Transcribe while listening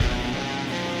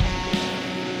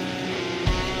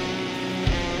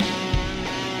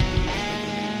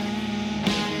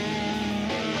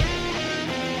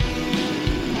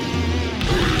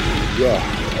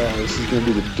This is going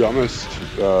to be the dumbest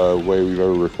way we've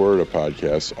ever recorded a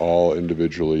podcast, all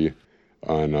individually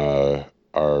on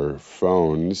our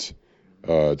phones.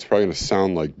 It's probably going to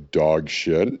sound like dog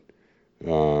shit.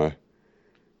 This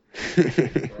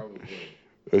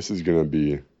is going to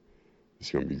be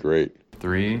great.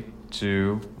 3,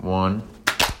 2, 1.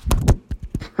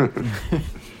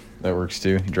 That works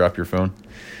too. You drop your phone.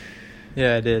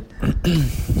 Yeah, I did.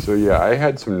 So yeah, I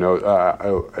had some notes.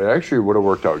 It actually would have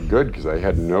worked out good because I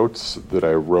had notes that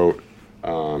I wrote.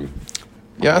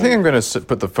 Yeah, I think I'm going to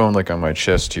put the phone like on my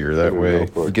chest here. That way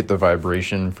you get the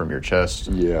vibration from your chest.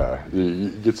 Yeah,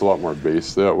 it gets a lot more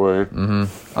bass that way.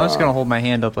 Mm-hmm. I'm just going to hold my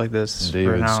hand up like this.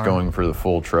 David's going for the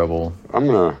full treble. I'm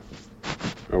going to...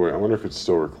 Oh, wait, I wonder if it's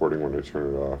still recording when I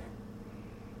turn it off.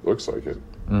 Looks like it.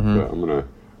 Mm-hmm. But I'm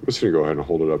just going to go ahead and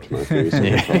hold it up to my face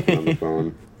and talking on the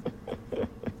phone.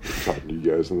 Talking to you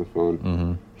guys on the phone.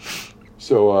 Mm-hmm.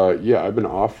 So, yeah, I've been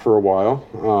off for a while.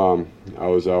 I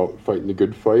was out fighting the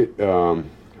good fight.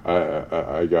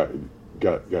 I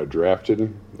got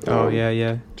drafted.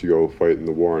 Yeah. To go fight in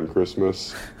the war on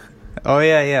Christmas.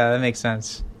 Yeah, that makes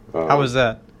sense. How was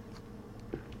that?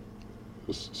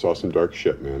 Saw some dark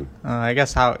shit, man. I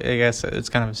guess it's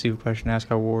kind of a stupid question to ask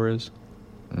how war is.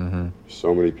 Mm-hmm.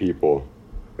 So many people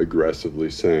aggressively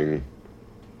saying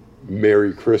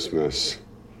Merry Christmas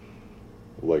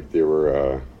like they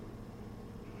were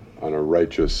on a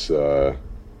righteous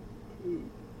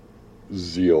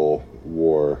zeal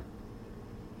war.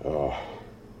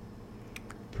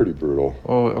 Pretty brutal.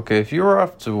 Well, okay, if you were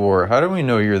off to war, how do we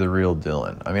know you're the real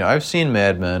Dylan? I mean, I've seen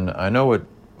Mad Men. I know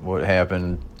what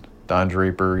happened. Don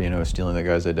Draper, stealing that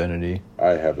guy's identity. I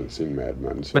haven't seen Mad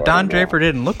Men. So but Don Draper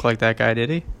didn't look like that guy, did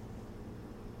he?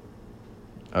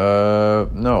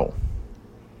 No.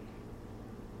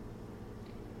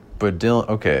 But Dylan,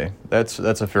 okay, that's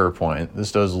a fair point.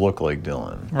 This does look like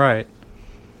Dylan. Right.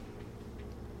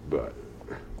 But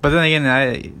then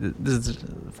again, this is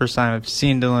the first time I've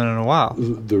seen Dylan in a while.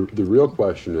 The real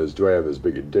question is, do I have as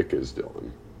big a dick as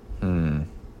Dylan?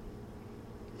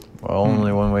 Well,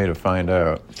 only one way to find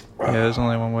out. Yeah, there's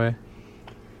only one way.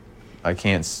 I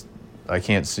can't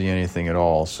see anything at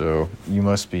all, so you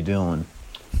must be Dylan.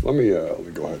 Let me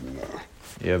go ahead and...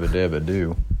 Yabba dabba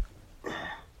do.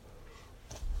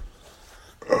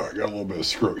 I got a little bit of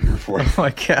scrote here for you. Oh my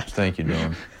God. Thank you,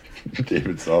 Dylan.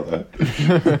 David saw that.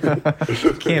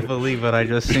 Can't believe what I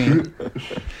just seen.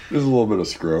 There's a little bit of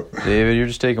scrote. David, you're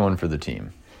just taking one for the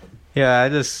team. Yeah, I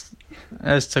just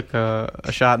took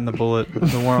a shot in the bullet.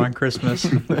 The war on Christmas.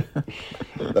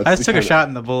 I just took a shot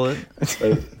in the bullet.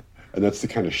 And that's the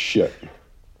kind of shit.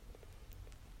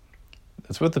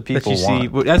 That's what the people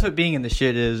want. That's what being in the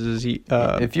shit is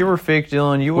if you were fake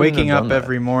Dylan, you wouldn't waking have up done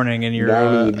every morning and you're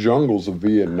down in the jungles of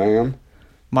Vietnam.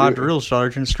 My drill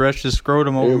sergeant stretched his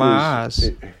scrotum over my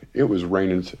eyes. It was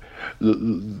raining.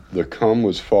 The cum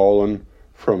was falling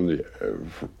from the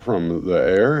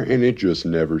air, and it just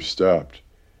never stopped.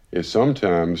 And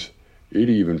sometimes it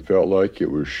even felt like it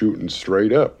was shooting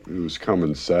straight up. It was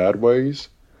coming sideways,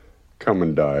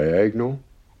 coming diagonal,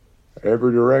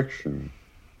 every direction.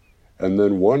 And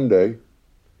then one day,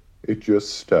 it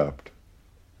just stopped.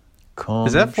 Cum,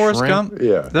 is that Forrest Gump?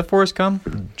 Yeah. Is that Forrest Gump?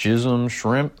 Jism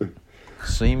shrimp?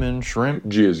 Semen shrimp?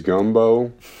 Jizz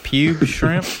gumbo. Pube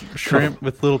shrimp? Shrimp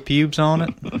with little pubes on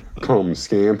it? Cum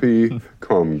scampi.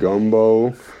 Cum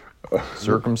gumbo.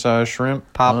 Circumcised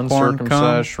shrimp? Popcorn uncircumcised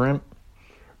cum. shrimp?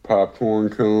 Popcorn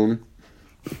cum.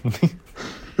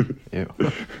 Ew.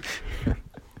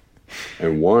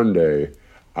 And one day,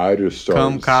 I just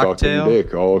started sucking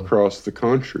dick all across the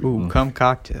country. Ooh, cum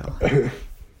cocktail.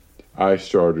 I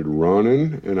started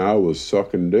running, and I was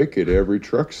sucking dick at every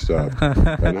truck stop.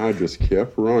 And I just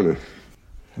kept running.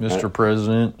 Mr.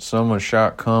 President, someone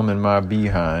shot cum in my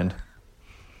behind.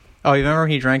 Oh, you remember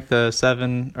he drank the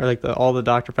 7, or like all the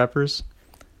Dr. Peppers?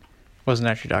 Wasn't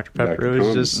actually Dr. Pepper. Dr. It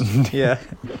was Cum. just, yeah.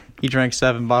 He drank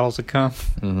 7 bottles of cum.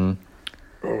 Mm-hmm.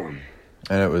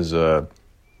 And it was,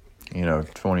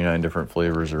 29 different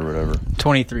flavors or whatever.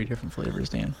 23 different flavors,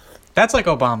 Dan. That's like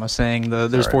Obama saying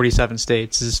there's 47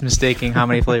 states. Is mistaking how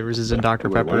many flavors is in Dr.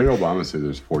 Pepper. Why did Obama say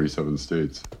there's 47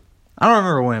 states? I don't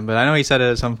remember when, but I know he said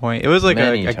it at some point. It was like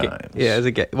many times. Yeah, it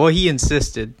was well, he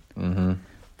insisted Mm-hmm.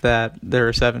 that there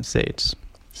are 7 states.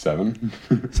 7?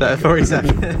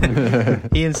 47.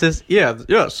 He insists.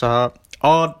 Yes. Let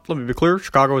me be clear.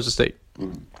 Chicago is a state.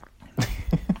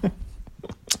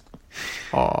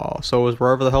 So is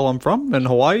wherever the hell I'm from in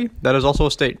Hawaii. That is also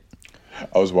a state.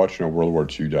 I was watching a World War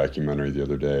II documentary the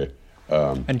other day.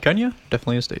 And Kenya,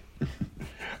 definitely a state.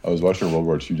 I was watching a World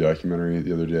War II documentary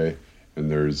the other day, and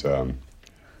there's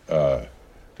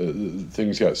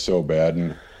things got so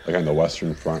bad like on the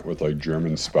Western Front with like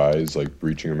German spies like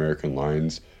breaching American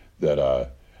lines.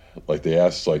 That like they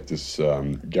asked like this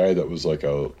guy that was like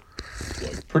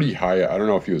pretty high. I don't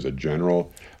know if he was a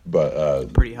general,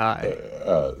 but Pretty high.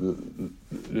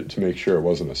 to make sure it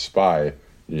wasn't a spy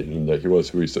and that he was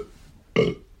who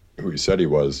he said he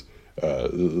was.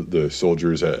 The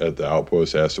soldiers at the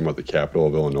outpost asked him what the capital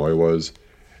of Illinois was,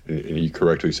 and he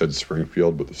correctly said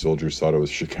Springfield, but the soldiers thought it was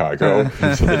Chicago,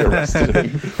 so they arrested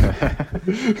him.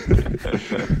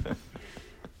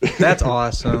 That's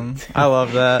awesome. I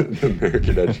love that. The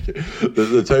American education.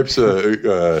 The types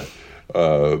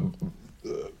of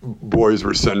boys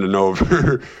we're sending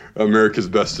over, America's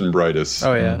best and brightest.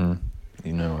 Oh yeah. Mm-hmm.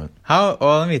 You know it. How?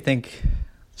 Well, let me think.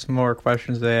 Some more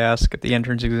questions they ask at the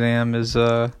entrance exam is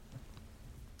how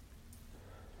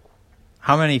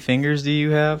many fingers do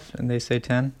you have? And they say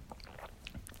 10.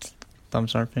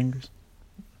 Thumbs aren't fingers.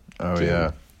 Oh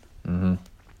yeah. Mm-hmm.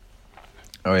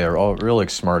 Oh yeah, all real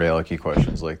like smart alecky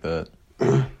questions like that.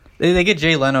 They get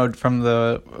Jay Leno from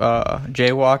the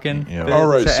jaywalking. Yeah. bit All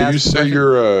right, to so ask you say questions.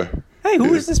 you're Hey,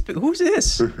 who is this? Who's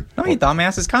this? No, you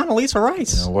dumbass. It's Condoleezza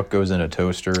Rice. You know, what goes in a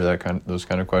toaster? Those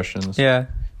kind of questions. Yeah.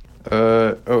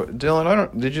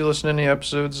 Dylan, did you listen to any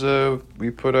episodes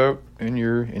we put out in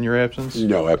your absence?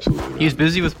 no, absolutely not. He was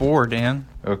busy with war, Dan.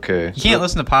 Okay. You can't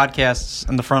listen to podcasts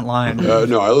on the front line.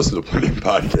 No, I listen to plenty of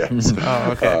podcasts.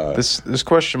 Oh, okay. This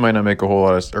question might not make a whole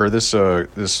lot of, or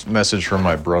this message from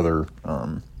my brother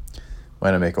might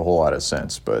not make a whole lot of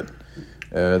sense, but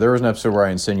there was an episode where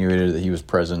I insinuated that he was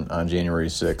present on January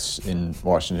 6th in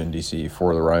Washington D.C.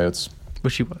 for the riots,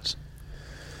 Which he was.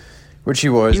 which he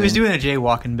was. He was and- doing a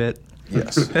jaywalking bit.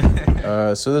 Yes.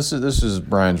 So this is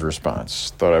Brian's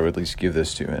response. Thought I would at least give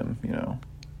this to him. You know,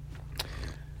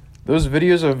 those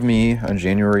videos of me on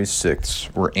January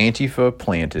 6th were Antifa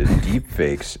planted deep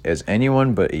fakes, as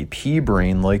anyone but a pea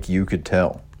brain like you could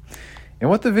tell. And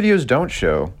what the videos don't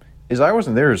show is I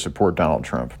wasn't there to support Donald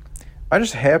Trump. I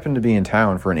just happened to be in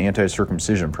town for an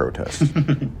anti-circumcision protest.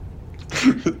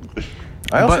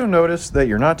 I also noticed that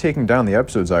you're not taking down the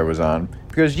episodes I was on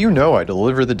because you know I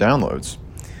deliver the downloads.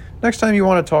 Next time you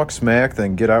want to talk smack,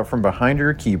 then get out from behind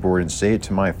your keyboard and say it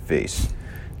to my face.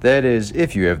 That is,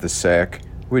 if you have the sack,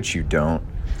 which you don't.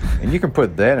 And you can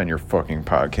put that on your fucking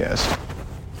podcast.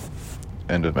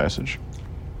 End of message.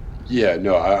 Yeah,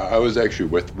 no, I was actually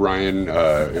with Brian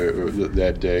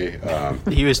that day.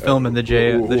 He was filming the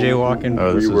jaywalking.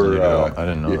 Oh, this is new. I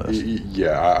didn't know this.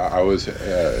 Yeah, I was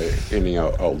handing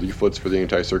out leaflets for the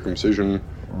anti-circumcision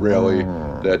rally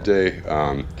that day.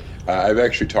 I've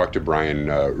actually talked to Brian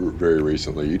very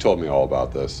recently. He told me all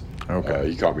about this. Okay.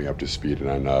 He caught me up to speed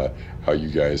on how you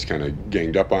guys kind of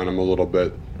ganged up on him a little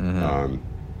bit.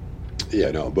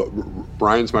 Mm-hmm. But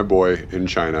Brian's my boy in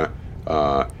China.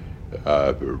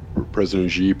 President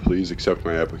Xi, please accept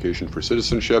my application for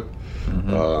citizenship.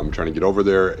 Mm-hmm. I'm trying to get over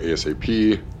there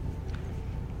ASAP.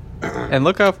 And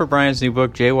look out for Brian's new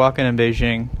book, Jaywalking in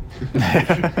Beijing.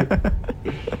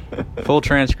 Full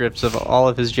transcripts of all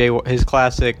of his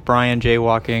classic Brian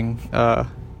jaywalking,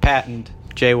 patent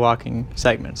jaywalking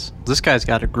segments. This guy's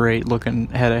got a great looking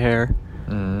head of hair.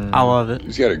 I love it.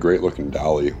 He's got a great looking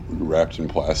dolly wrapped in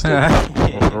plastic.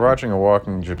 We're watching a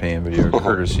Walking Japan video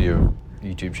courtesy of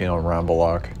YouTube channel Ron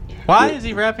Balak. Why is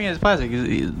he wrapping his plastic?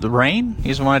 The rain? He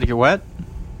just wanted to get wet?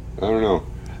 I don't know.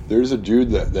 There's a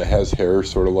dude that has hair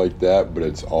sort of like that, but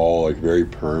it's all like very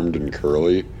permed and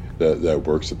curly that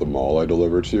works at the mall I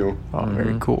deliver to. Oh,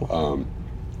 very cool.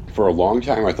 For a long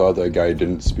time, I thought that guy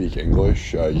didn't speak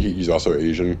English. He's also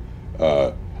Asian.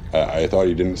 I thought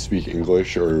he didn't speak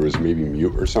English or was maybe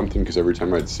mute or something, because every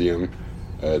time I'd see him,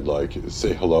 I'd like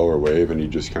say hello or wave, and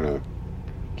he'd just kind of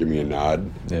give me a nod.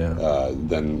 Yeah.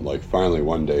 Then like finally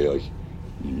one day, like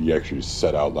he actually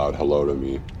said out loud hello to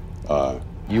me.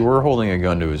 You were holding a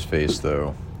gun to his face,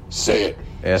 though, Say it.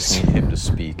 asking him to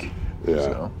speak.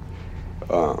 Yeah.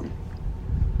 So.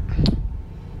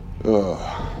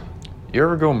 You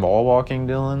ever go mall walking,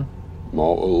 Dylan?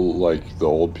 Mall, like the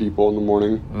old people in the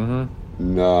morning?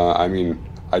 Mm-hmm. Nah, I mean,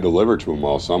 I deliver to a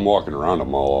mall, so I'm walking around a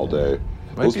mall all day.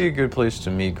 Might be a good place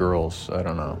to meet girls. I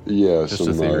don't know. Yeah, Just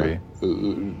some a theory.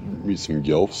 Meet some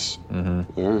gilfs.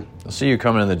 Mm-hmm. Yeah. I'll see you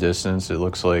coming in the distance. It'll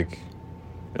look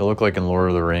like in Lord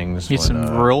of the Rings. Need when, some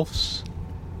Rilfs.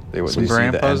 They some see the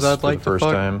grandpas Ents I'd for like the to first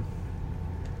fuck. time.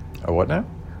 A what now?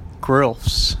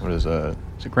 Grilfs. What is that?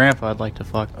 It's a grandpa I'd like to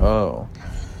fuck. Oh.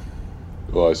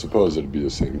 Well, I suppose it'd be the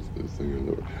same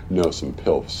thing. No, some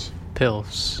pilfs.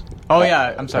 Pilfs. Oh,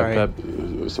 yeah, I'm sorry.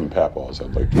 Some papaws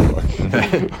I'd like to fuck.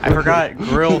 I forgot.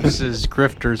 Grilfs is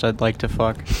grifters I'd like to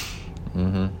fuck.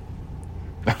 Mm-hmm.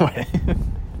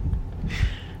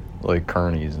 like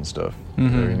Carnies and stuff. You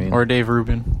know what I mean? Or Dave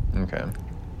Rubin. Okay.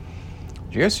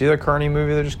 Did you guys see that Carney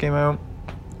movie that just came out?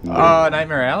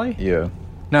 Nightmare Alley? Yeah.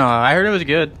 No, I heard it was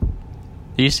good.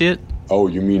 Did you see it? Oh,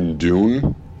 you mean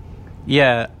Dune?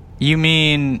 Yeah. You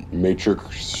mean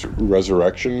Matrix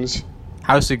Resurrections?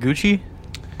 House of Gucci?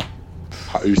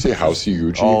 You say Housey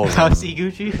Gucci? All of them. House of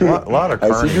Gucci? A lot of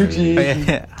Carney Housey movies.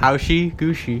 Gucci. Housey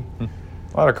Gucci.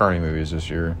 A lot of Carney movies this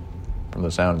year, from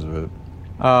the sounds of it.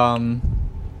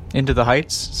 Into the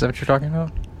Heights? Is that what you're talking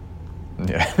about?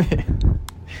 Yeah.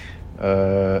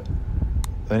 The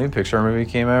new Pixar movie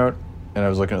came out, and I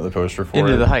was looking at the poster for it.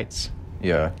 Into the Heights.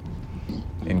 Yeah.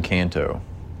 Encanto.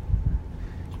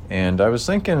 And I was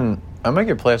thinking, I might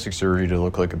get plastic surgery to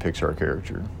look like a Pixar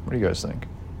character. What do you guys think?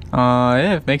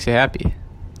 Yeah, it makes you happy.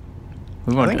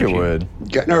 We I won't think judge it you. would.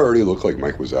 Getting already look like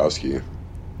Mike Wazowski.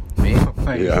 Me?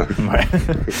 Yeah.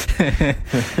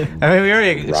 I mean, we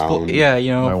already Round. yeah,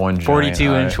 you My know, one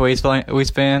 42-inch giant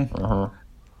waistband. Uh-huh.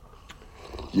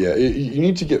 Yeah, you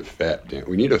need to get fat, Dan.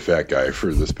 We need a fat guy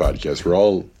for this podcast. We're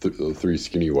all three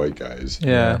skinny white guys.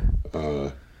 Yeah.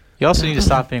 You also need to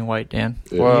stop being white, Dan.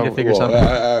 Yeah. You need to figure something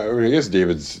out. I mean, I guess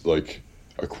David's like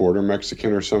a quarter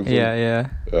Mexican or something. Yeah.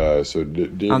 So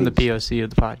David's, I'm the POC of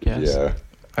the podcast. Yeah.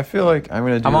 I feel like I'm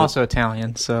going to do I'm also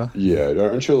Italian, so. Yeah.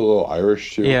 Aren't you a little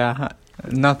Irish too? Yeah.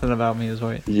 Nothing about me is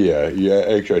white. Yeah.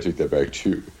 Actually, I take that back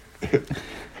too.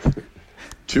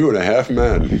 2.5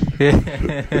 men.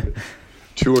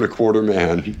 2.25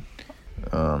 man.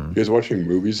 You guys watching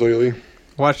movies lately?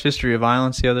 Watched History of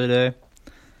Violence the other day.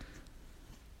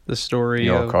 The story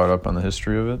You all of... caught up on the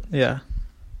history of it? Yeah.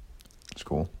 It's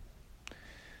cool.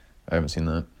 I haven't seen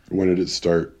that. When did it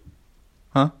start?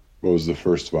 Huh? What was the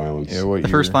first violence? Yeah, what The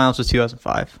year? first violence was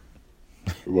 2005.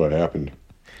 What happened?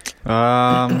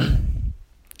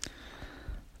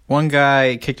 One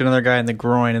guy kicked another guy in the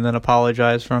groin and then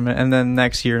apologized from it. And then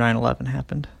next year, 9/11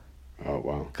 happened. Oh,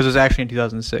 wow. Because it was actually in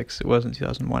 2006. It wasn't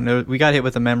 2001. We got hit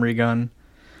with a memory gun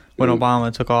when Ooh.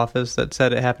 Obama took office that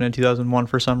said it happened in 2001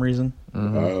 for some reason.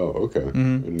 Mhm. Oh, okay. I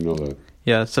didn't know that.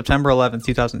 Yeah, September 11th,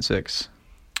 2006.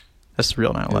 That's the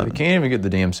real Yeah, 9/11. they can't even get the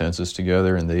damn census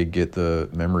together, and they get the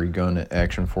memory gun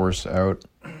action force out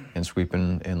and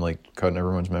sweeping and like cutting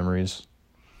everyone's memories.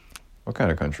 What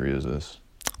kind of country is this?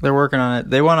 They're working on it.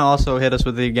 They want to also hit us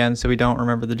with it again so we don't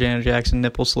remember the Janet Jackson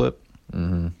nipple slip.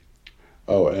 Mm-hmm.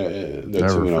 Oh, that's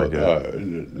Never you know, forget.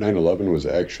 9/11 was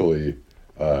actually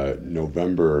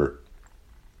November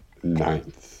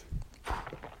 9th,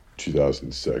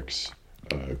 2006,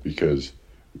 because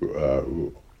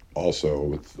also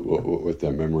with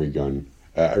that memory gun,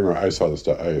 I remember I saw this.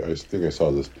 I think I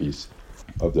saw this piece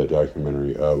of that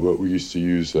documentary. What we used to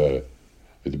use the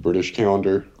British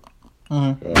calendar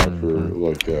for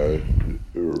like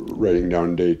writing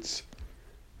down dates.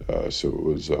 So it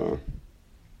was the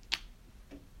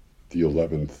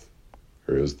 11th,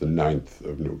 or it was the 9th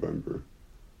of November,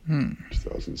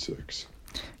 2006.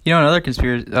 You know, another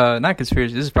conspiracy, not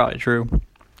conspiracy, this is probably true,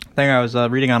 thing I was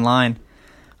reading online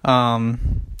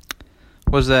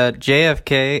was that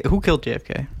JFK, who killed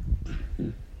JFK?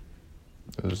 It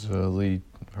was Lee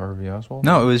Harvey Oswald?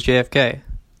 No, it was JFK.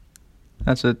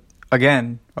 That's it.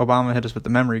 Again, Obama hit us with the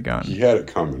memory gun. He had it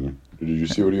coming. Did you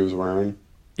see what he was wearing?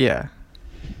 Yeah.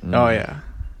 Oh, yeah.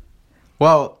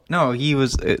 Well, no, he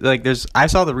was, like, I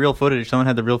saw the real footage. Someone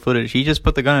had the real footage. He just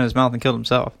put the gun in his mouth and killed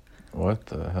himself. What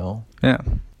the hell? Yeah.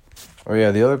 Oh yeah,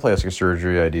 the other plastic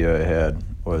surgery idea I had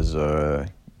was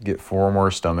get 4 more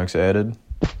stomachs added,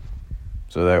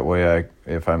 so that way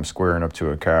if I'm squaring up to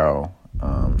a cow,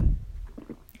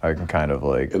 I can kind of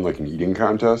like In like an eating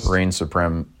contest? reign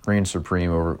supreme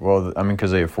over. Well, I mean,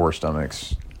 because they have 4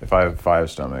 stomachs. If I have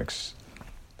 5 stomachs,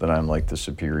 then I'm like the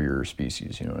superior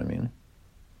species. You know what I mean?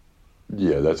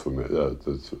 Yeah, that's what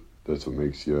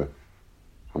makes you.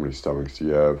 How many stomachs do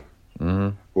you have? Mm-hmm.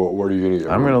 Well, what are you gonna?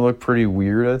 I'm gonna look pretty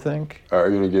weird, I think. Are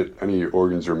you gonna get any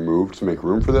organs removed to make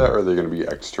room for that, or are they gonna be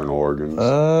external organs,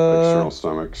 external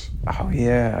stomachs? Oh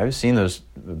yeah, I've seen those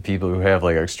people who have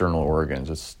like external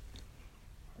organs.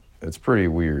 It's pretty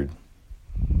weird.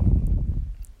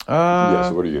 Yeah.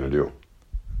 So what are you gonna do?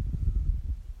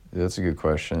 That's a good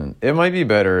question. It might be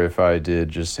better if I did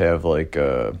just have like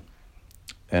an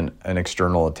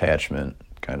external attachment,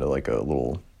 kind of like a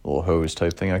little hose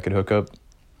type thing I could hook up.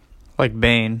 Like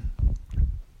Bane.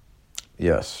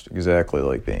 Yes, exactly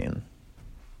like Bane.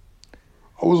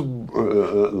 I was.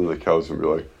 And the cow's gonna be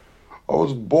like, I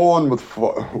was born with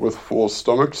 4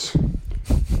 stomachs.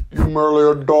 You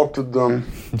merely adopted them.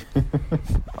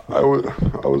 I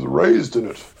was raised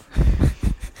in it,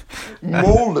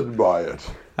 molded by it,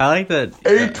 I like that.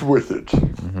 ate with it.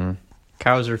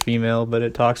 Cows are female, but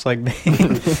it talks like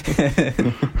Bane.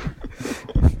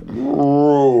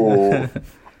 Moo.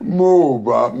 Moo,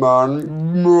 Batman.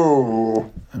 Moo.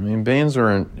 I mean, Bane's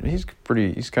he's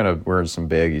kind of wearing some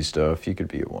baggy stuff. He could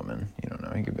be a woman. You don't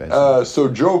know. He could be. So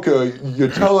Joker, you're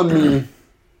telling me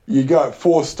you got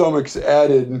 4 stomachs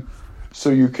added so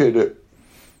you could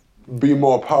be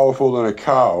more powerful than a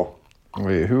cow?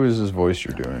 Wait, who is this voice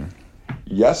you're doing?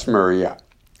 Yes, Murray,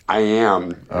 I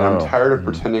am. And I'm tired of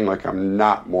pretending like I'm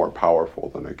not more powerful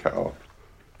than a cow.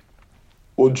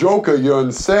 Well, Joker, you're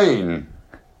insane.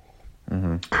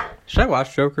 Should I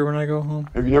watch Joker when I go home?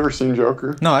 Have you never seen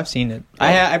Joker? No, I've seen it.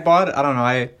 I bought it. I don't know.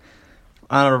 I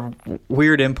on a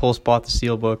weird impulse bought the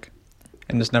Steelbook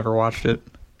and just never watched it.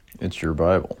 It's your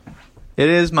Bible. It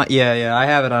is my yeah. I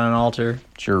have it on an altar.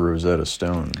 It's your Rosetta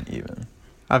Stone, even.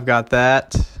 I've got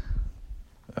that.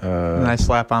 And I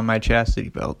slap on my chastity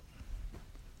belt.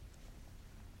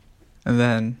 And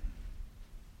then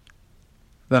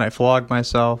I flog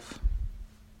myself.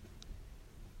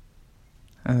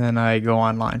 And then I go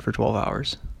online for 12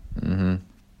 hours. Mm-hmm.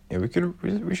 Yeah,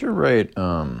 we should write,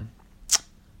 one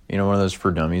of those For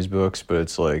Dummies books, but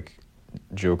it's like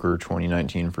Joker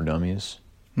 2019 for Dummies.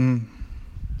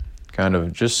 Kind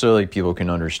of, just so like people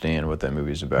can understand what that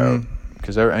movie's about.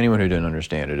 Because anyone who didn't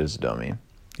understand it is a dummy.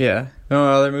 Yeah.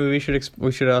 No other movie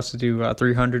we should also do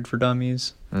 300 for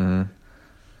Dummies. Mm-hmm.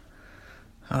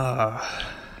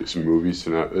 It's movies,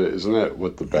 isn't that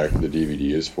what the back of the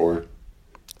DVD is for?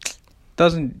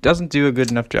 Doesn't do a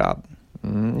good enough job.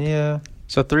 Yeah.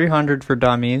 So 300 for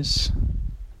Dummies.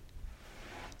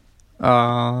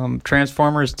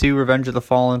 Transformers 2: Revenge of the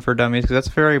Fallen for Dummies, because that's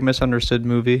a very misunderstood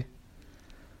movie.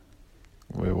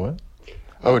 Wait, what?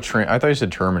 Oh, I thought you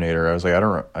said Terminator. I was like,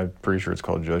 I'm pretty sure it's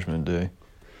called Judgment Day.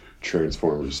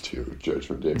 Transformers 2,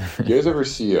 Judgment Day. You guys ever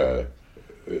see that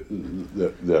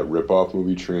rip-off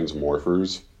movie,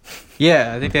 Transmorphers?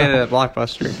 Yeah, I think they had it at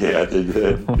Blockbuster. Yeah, they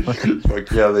did.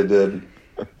 Fuck yeah, they did.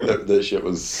 That shit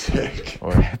was sick.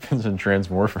 What happens in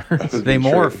Transmorphers? They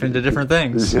morph into different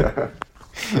things. Yeah.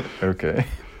 Okay.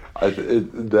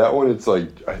 That one,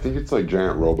 I think it's like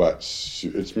giant robots.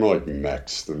 It's more like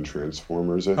mechs than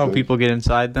Transformers, I think. Oh, people get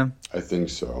inside them? I think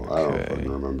so. I don't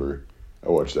fucking remember. I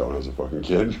watched that when I was a fucking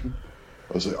kid.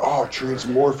 I was like, oh,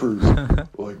 Transmorphers.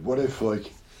 Like, what if,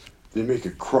 they make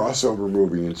a crossover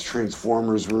movie and it's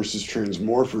Transformers versus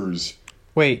Transmorphers?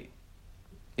 Wait.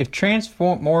 If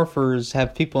Transmorphers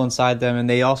have people inside them and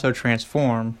they also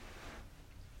transform,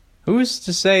 who's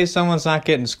to say someone's not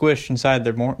getting squished inside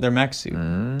their mech suit?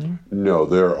 No,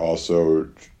 they're also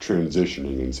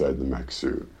transitioning inside the mech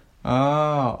suit.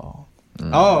 Oh.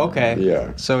 Oh, okay.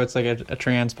 Yeah. So it's like a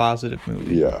trans-positive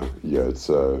movie. Yeah, it's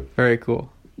very cool.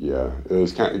 Yeah, it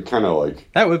was kind of like...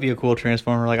 That would be a cool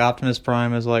Transformer. Like, Optimus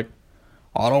Prime is like,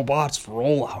 Autobots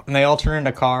roll out. And they all turn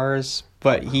into cars,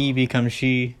 but he becomes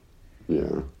she.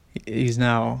 Yeah. He's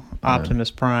now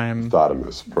Optimus Prime.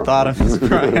 Thotimus Prime.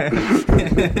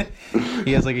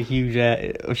 He has like a huge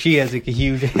ass. She has like a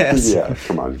huge ass. Yeah,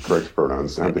 come on, correct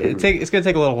pronouns. It's going to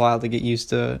take a little while to get used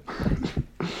to...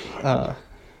 No,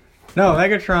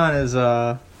 Megatron is...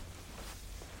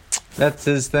 That's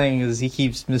his thing, is he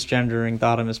keeps misgendering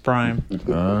Thotimus Prime.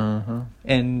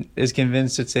 And is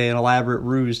convinced it's an elaborate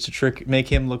ruse to make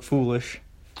him look foolish.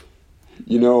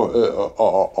 You know,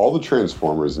 all the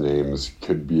Transformers names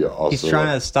could be also... He's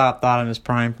trying to stop Thotimus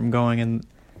Prime from going in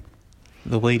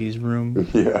the ladies' room.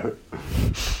 Yeah.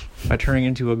 By turning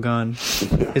into a gun.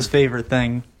 Yeah. His favorite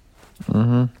thing.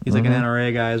 He's like an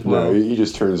NRA guy as well. No, he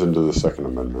just turns into the Second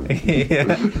Amendment. Yeah.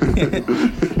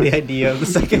 The idea of the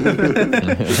Second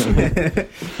Amendment.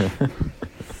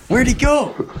 Where'd he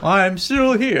go? I'm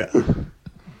still here.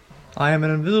 I am an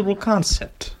invisible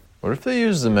concept. What if they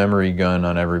use the memory gun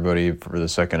on everybody for the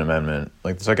Second Amendment?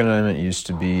 Like, the Second Amendment used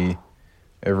to be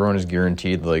everyone is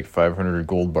guaranteed like 500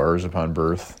 gold bars upon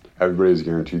birth. Everybody's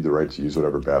guaranteed the right to use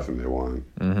whatever bathroom they want.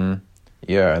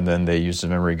 Yeah, and then they use the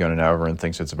memory gun and now everyone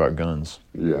thinks it's about guns.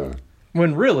 Yeah.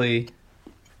 When really,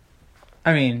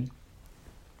 I mean,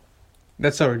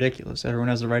 that's so ridiculous. Everyone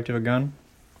has the right to a gun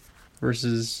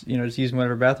versus, just using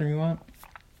whatever bathroom you want.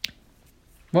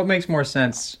 What makes more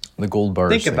sense? The gold bars.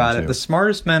 Think about it. Too. The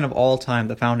smartest men of all time,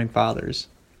 the founding fathers,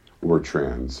 Were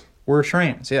trans,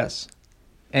 yes.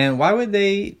 And why would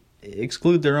they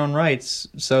exclude their own rights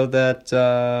so that,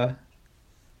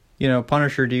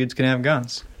 Punisher dudes can have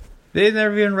guns? They've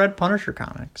never even read Punisher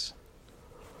comics.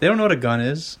 They don't know what a gun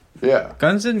is. Yeah.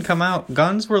 Guns didn't come out.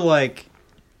 Guns were like,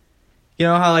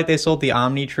 how like they sold the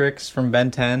Omnitrix from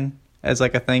Ben 10 as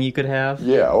like a thing you could have.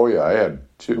 Yeah. Oh yeah. I had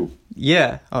 2.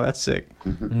 Yeah. Oh, that's sick.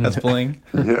 That's bling.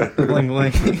 Yeah. Bling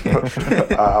bling.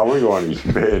 I want to go on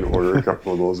eBay and order a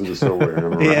couple of those and just start wearing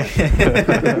them around.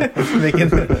 Yeah.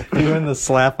 Doing the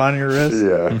slap on your wrist.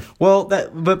 Yeah. Well,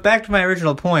 but back to my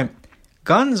original point.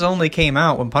 Guns only came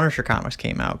out when Punisher comics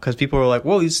came out because people were like,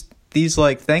 "Whoa, these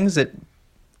like things that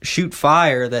shoot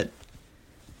fire that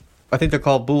I think they're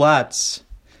called bullets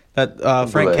that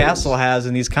Frank Blades. Castle has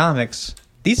in these comics.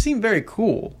 These seem very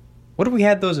cool. What if we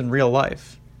had those in real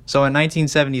life?" So in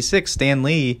 1976, Stan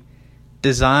Lee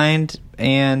designed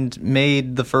and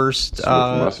made the first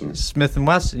Smith &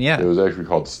 Wesson. Yeah, It was actually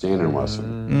called Stan &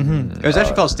 Wesson. mm-hmm. It was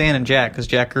actually called Stan and Jack because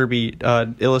Jack Kirby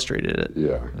illustrated it.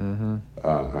 Yeah.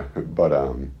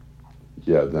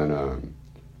 Yeah. Then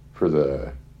for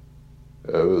the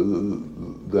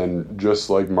then just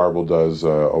like Marvel does,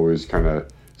 always kind of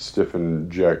stiffen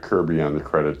Jack Kirby on the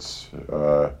credits.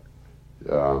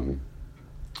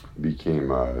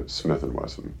 Became Smith &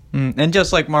 Wesson. And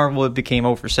just like Marvel, it became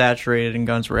oversaturated and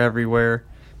guns were everywhere,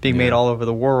 being made all over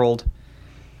the world.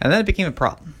 And then it became a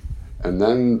problem. And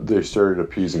then they started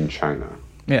appeasing China.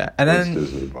 Yeah, and Once then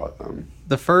Disney bought them.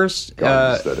 the first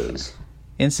Guns, that is.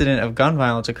 incident of gun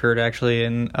violence occurred actually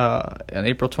on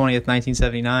April 20th,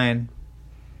 1979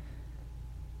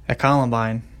 at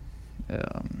Columbine.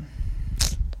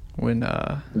 When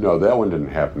No, that one didn't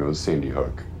happen. It was Sandy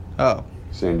Hook. oh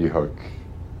Sandy Hook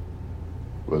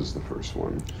was the first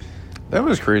one. That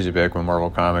was crazy back when Marvel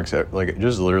Comics, like,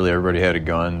 just literally everybody had a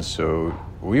gun. So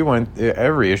we went,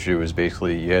 every issue was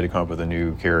basically you had to come up with a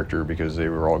new character because they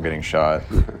were all getting shot.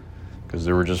 Because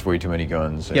there were just way too many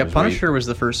guns. And yeah, it was Punisher was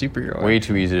the first superhero. way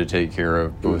too easy to take care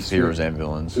of both heroes and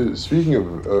villains. Speaking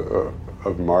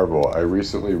of Marvel, I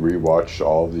recently rewatched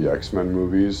all of the X-Men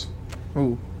movies.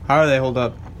 Ooh, how do they hold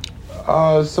up?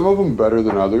 Some of them better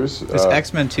than others. Is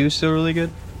X-Men 2 still really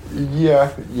good?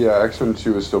 Yeah, X-Men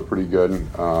 2 is still pretty good.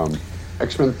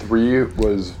 X-Men 3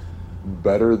 was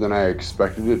better than I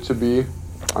expected it to be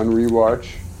on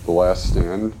rewatch. The Last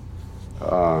Stand. Yeah,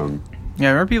 I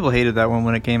remember people hated that one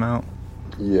when it came out.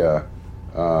 Yeah.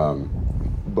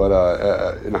 But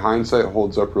in hindsight, it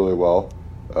holds up really well.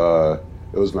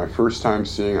 It was my first time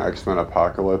seeing X-Men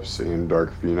Apocalypse and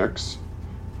Dark Phoenix.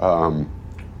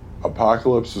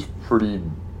 Apocalypse was pretty...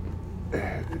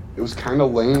 It was kind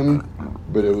of lame,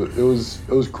 but it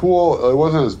was cool. It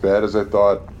wasn't as bad as I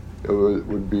thought it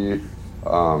would be. It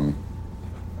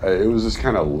was just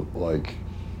kind of like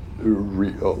it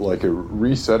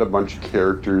reset a bunch of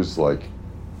characters. Like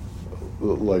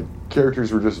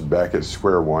characters were just back at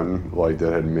square one. Like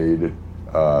that had made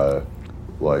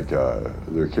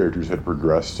their characters had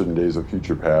progressed in Days of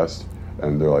Future Past,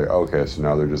 and they're like, okay, so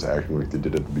now they're just acting like they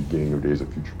did at the beginning of Days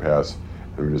of Future Past,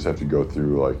 and we just have to go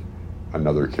through like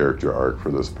another character arc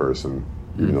for this person,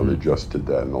 even though they just did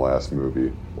that in the last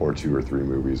movie or 2 or 3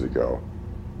 movies ago,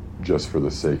 just for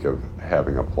the sake of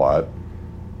having a plot.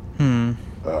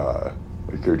 The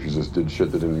characters just did shit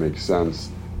that didn't make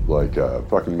sense, like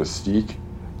fucking Mystique.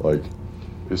 Like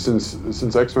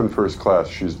since X-Men First Class,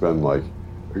 she's been like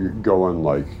going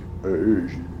like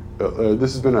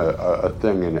this has been a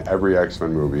thing in every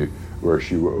X-Men movie where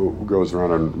she goes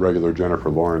around in regular Jennifer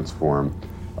Lawrence form.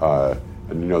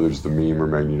 And there's the meme where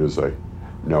Magneto's like,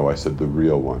 no, I said the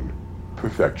real one,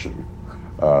 perfection.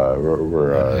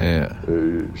 Where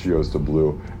she goes to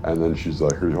Blue, and then she's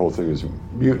like, her whole thing is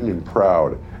mutant and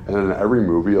proud. And then in every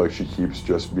movie, like, she keeps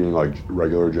just being like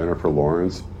regular Jennifer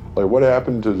Lawrence. Like, what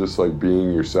happened to just like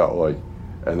being yourself? Like,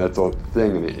 and that's a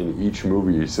thing in each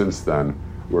movie since then,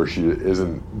 where she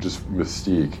isn't just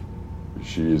Mystique.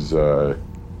 She's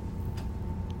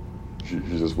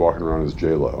just walking around as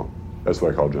J-Lo. That's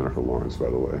what I call Jennifer Lawrence, by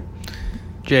the way.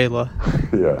 Jayla.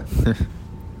 Yeah.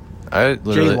 I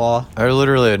J-Law.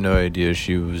 literally had no idea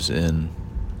she was in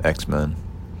X-Men.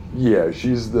 Yeah,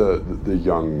 she's the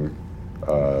young,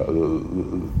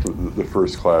 the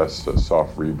first class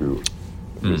soft reboot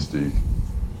Mystique.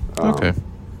 Okay.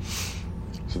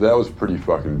 So that was pretty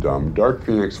fucking dumb. Dark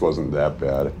Phoenix wasn't that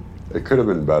bad. It could have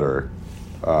been better.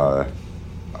 I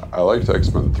liked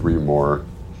X-Men 3 more.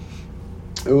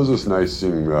 It was just nice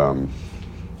seeing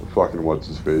fucking what's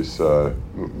his face,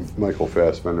 Michael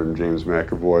Fassbender and James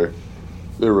McAvoy.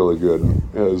 They're really good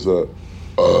as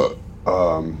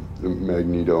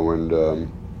Magneto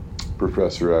and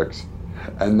Professor X.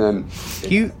 And then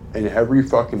in every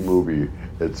fucking movie,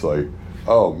 it's like,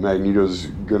 oh, Magneto's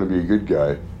gonna be a good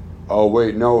guy. Oh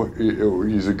wait, no,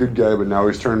 he's a good guy, but now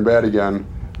he's turned bad again.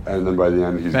 And then by the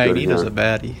end, he's Magneto's good a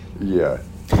baddie. Yeah.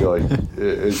 Like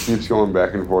it keeps going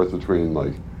back and forth between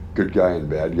like good guy and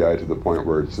bad guy to the point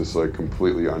where it's just like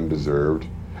completely undeserved.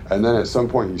 And then at some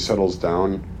point he settles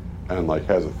down and like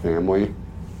has a family,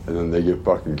 and then they get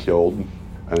fucking killed,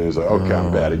 and he's like, okay,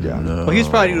 I'm bad again. no. Well, he was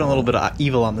probably doing a little bit of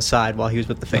evil on the side while he was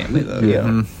with the family, though.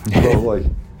 Yeah. So like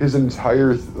his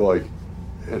entire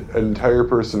entire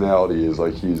personality is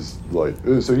like he's like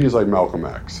Malcolm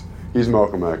X. He's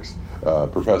Malcolm X.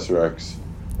 Professor X,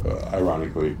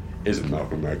 ironically, isn't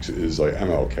Malcolm X. Is like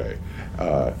MLK,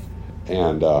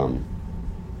 and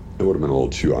it would have been a little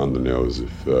too on the nose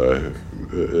if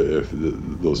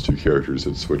those two characters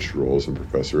had switched roles and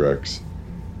Professor X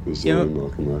was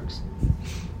Malcolm X.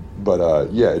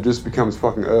 But yeah, it just becomes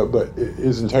fucking. But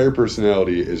his entire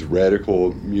personality is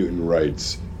radical mutant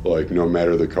rights, like no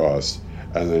matter the cost.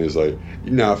 And then he's like,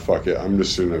 nah, fuck it. I'm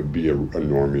just gonna be a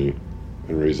normie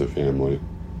and raise a family.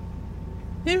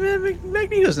 Yeah,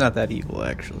 Magneto's not that evil,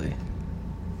 actually.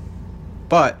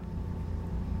 But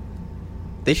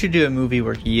they should do a movie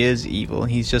where he is evil.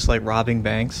 He's just like robbing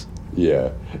banks.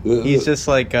 Yeah. He's just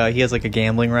like he has like a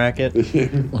gambling racket.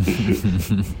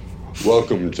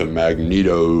 Welcome to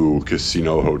Magneto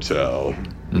Casino Hotel.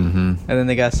 Mm-hmm. And then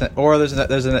they got sent. Or there's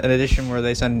an edition where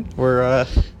they send where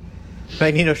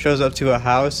Magneto shows up to a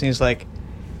house and he's like,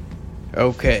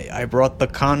 "Okay, I brought the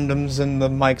condoms and the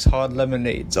Mike's Hard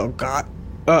Lemonades. Oh God,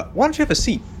 why don't you have a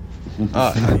seat?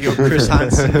 You're Chris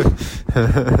Hansen."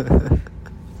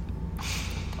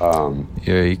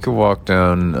 Yeah, he could walk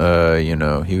down,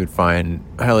 he would find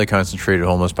highly concentrated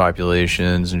homeless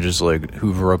populations and just, like,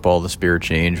 hoover up all the spare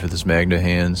change with his Magna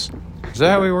hands. Is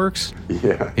that how he works?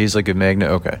 Yeah. He's like a Magna?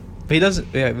 Okay. But he doesn't,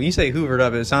 yeah, when you say hoovered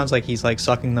up, it sounds like he's, like,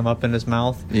 sucking them up in his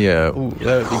mouth. Yeah. Ooh,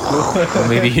 that would be cool. Well,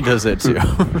 maybe he does that, too.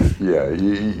 Yeah,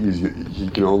 he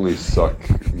can only suck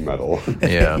metal.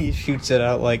 Yeah. He shoots it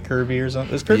out like Kirby or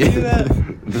something. Does Kirby do that?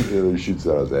 He shoots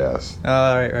out his ass.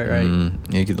 Oh, right.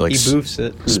 He could, like, He boofs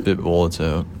it. spit bullets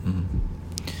out.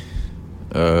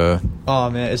 Oh,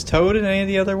 man. Is Toad in any of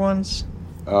the other ones?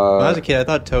 When I was a kid, I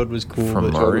thought Toad was cool.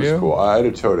 From but Toad was Mario? cool. I had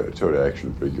a Toad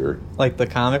action figure. like the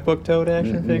comic book Toad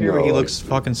action figure where he No, looks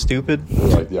fucking stupid.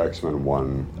 Like the X-Men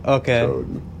 1 Okay.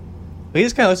 Toad. He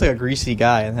just kind of looks like a greasy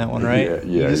guy in that one, right?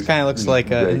 Yeah. He just kind of looks he's like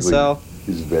an vaguely- incel.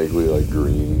 He's vaguely like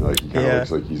green. Like he kind of Yeah.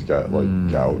 looks like he's got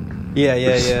like gout.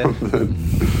 Yeah.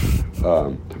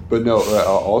 But no,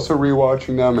 also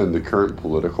rewatching them in the current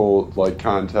political like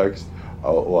context,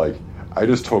 like I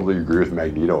just totally agree with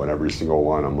Magneto in every single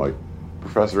one. I'm like,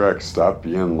 Professor X, stop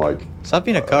being like. Stop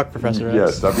being a cuck, Professor X. Yeah,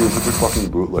 stop being such a fucking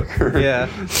bootlicker. Yeah.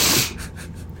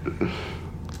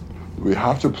 We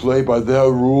have to play by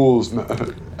their rules,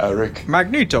 Eric.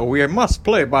 Magneto, we must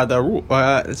play by the rule.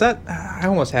 Is that? I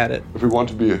almost had it. If we want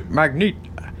to be. Magneto.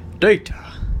 Data.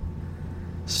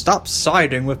 Stop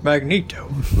siding with Magneto.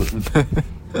 I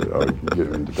can get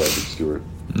into Patrick Stewart.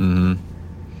 Mm-hmm.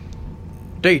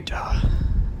 Data.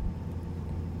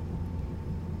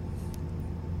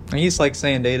 And he's like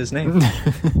saying Data's name.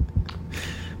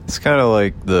 It's kind of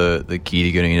like the key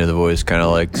to getting into the voice, kind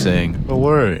of like saying,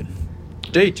 Elaine.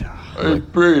 Data. Hey,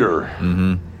 Peter.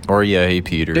 Mm-hmm. Or, yeah, hey,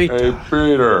 Peter. Data. Hey,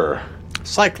 Peter.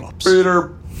 Cyclops.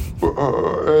 Peter.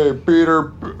 Hey,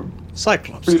 Peter.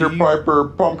 Cyclops. Peter do you, Piper,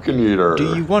 Pumpkin Eater.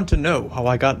 Do you want to know how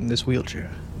I got in this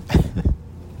wheelchair?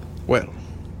 Well,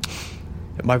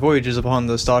 in my voyages upon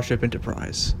the Starship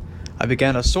Enterprise, I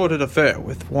began a sordid affair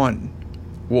with one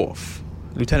Worf,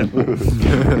 Lieutenant Worf.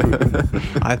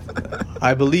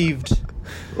 I believed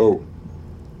Oh.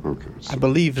 Okay. I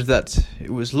believed that it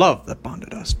was love that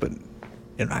bonded us, but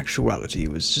in actuality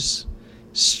it was just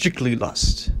strictly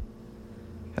lust.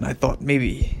 And I thought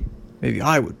maybe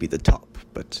I would be the top,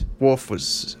 but Worf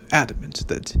was adamant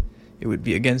that it would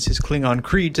be against his Klingon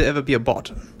creed to ever be a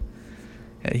bottom.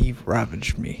 And he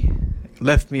ravaged me,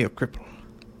 left me a cripple.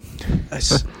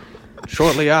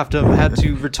 Shortly after, I had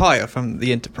to retire from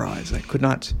the Enterprise. I could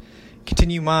not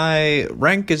continue my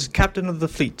rank as captain of the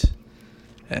fleet.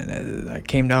 And I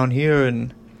came down here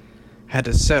and had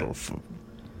to settle for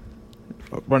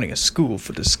running a school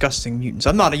for disgusting mutants.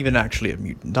 I'm not even actually a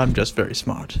mutant. I'm just very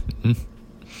smart.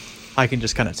 I can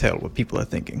just kind of tell what people are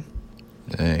thinking.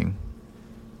 Dang.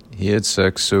 He had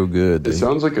sex so good that It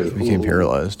sounds like he became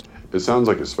paralyzed. It sounds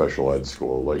like a special ed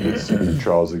school, like it's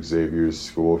Charles Xavier's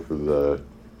school for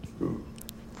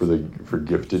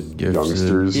gifted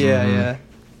youngsters. Yeah.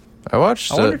 I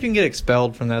watched. I wonder if you can get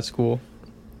expelled from that school.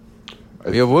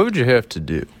 Yeah, what would you have to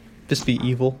do? Just be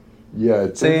evil. Yeah.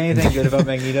 Say anything good about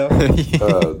Magneto.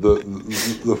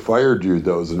 The fire dude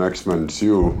that was an X-Men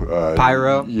too.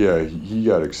 Pyro? Yeah, he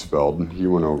got expelled. He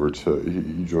went over to.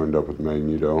 He joined up with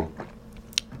Magneto.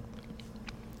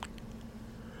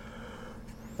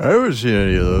 I haven't seen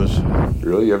any of those.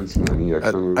 Really? You haven't seen any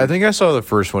X-Men movies? I think I saw the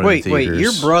first one in Wait, theaters.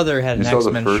 your brother had an You saw the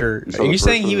X-Men fir- shirt. you saw Are the you first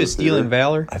saying one he in was the stealing theater?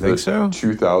 valor? I think The so.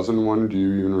 2001, do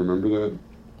you even remember that?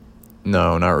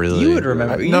 No, not really. You would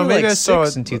remember. You No, were maybe like I saw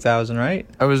 6 it. in 2000, right?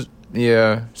 I was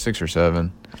 6 or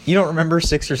 7. You don't remember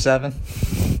 6 or 7?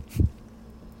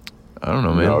 I don't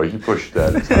know, man. No, he pushed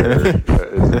that his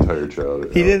entire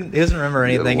childhood. He didn't. He doesn't remember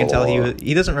He had a anything until he little, was.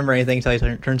 He doesn't remember anything until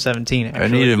he turned 17. Actually. I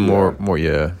needed more.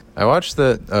 Yeah, I watched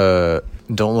that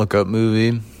Don't Look Up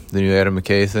movie, the new Adam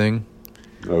McKay thing.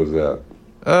 How was that?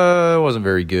 It wasn't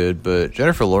very good, but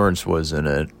Jennifer Lawrence was in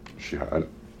it. She hot?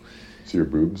 See her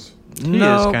boobs?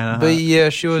 No, is kinda but hot. yeah,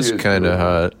 she was She is kind of really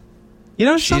hot. You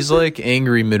know, She's something? like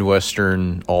angry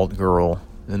Midwestern alt girl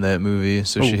in that movie.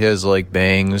 So she Ooh. has like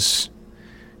bangs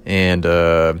and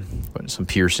some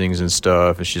piercings and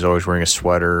stuff, and she's always wearing a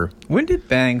sweater. When did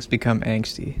bangs become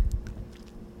angsty?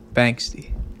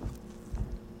 Banksty.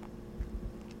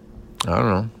 I don't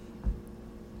know.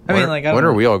 I mean, like, I when don't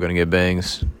are know. we all going to get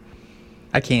bangs?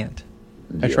 I can't.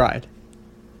 I Yeah. tried.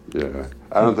 Yeah.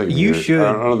 I don't think You should.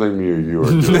 I don't think me or you are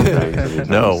doing bangs anytime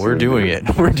No, we're soon. doing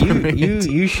it. We're doing it.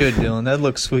 You should, Dylan. That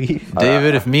looks sweet.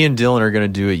 David, if me and Dylan are going to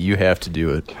do it, you have to do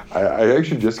it. I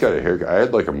actually just got a haircut. I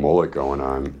had like a mullet going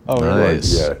on. Oh, really?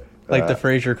 Nice. Yeah. Like the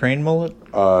Fraser Crane mullet?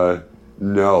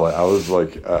 No, I was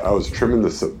like I was trimming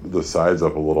the sides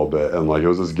up a little bit, and like it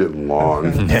was just getting long.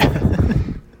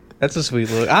 That's a sweet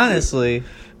look. Honestly,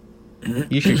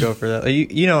 you should go for that.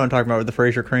 You know what I'm talking about with the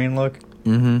Fraser Crane look?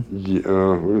 Mm-hmm.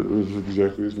 Yeah. What does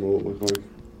exactly his mullet look like?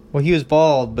 Well, he was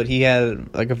bald, but he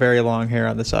had like a very long hair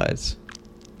on the sides.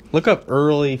 Look up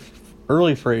early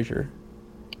Fraser.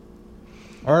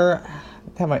 Or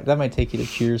that might take you to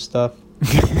Cheers stuff.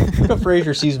 Look up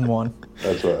Frasier season 1.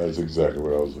 That's exactly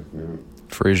what I was looking at.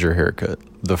 Frasier haircut.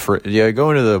 Go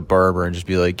into the barber and just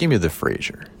be like, give me the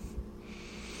Frasier.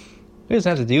 He doesn't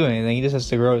have to do anything. He just has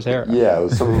to grow his hair out. Yeah, it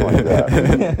was something like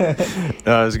that.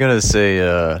 No, I was gonna say,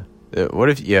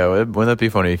 wouldn't that be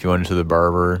funny if you went into the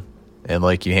barber and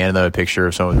like you handed them a picture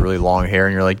of someone with really long hair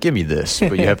and you're like, give me this,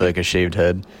 but you have like a shaved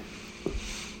head.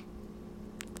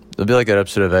 It'll be like that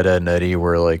episode of Ed, Edd and Eddy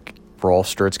where like Rolf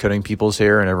starts cutting people's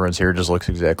hair and everyone's hair just looks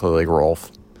exactly like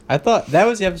Rolf. I thought that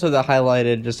was the episode that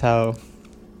highlighted just how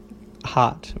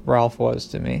hot Ralph was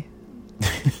to me.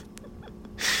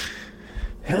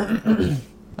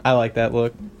 I like that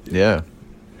look. Yeah.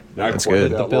 Not That's quite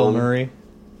good. that The Bill long. Murray.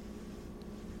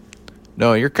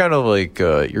 No, you're kind of like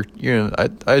I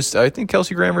think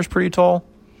Kelsey Grammer's pretty tall.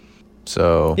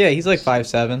 So Yeah, he's like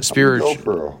 5'7".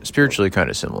 GoPro. spiritually kind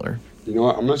of similar. You know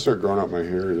what? I'm gonna start growing out my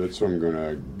hair. That's what I'm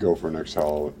gonna go for next Fraser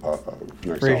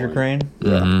Halloween. Crane. Yeah.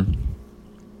 Mhm.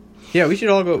 Yeah, we should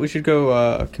all go. We should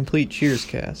go complete Cheers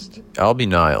cast. I'll be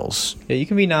Niles. Yeah, you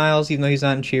can be Niles, even though he's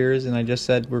not in Cheers. And I just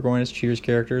said we're going as Cheers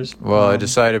characters. Well, I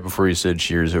decided before you said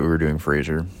Cheers that we were doing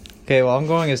Frasier. Okay, well I'm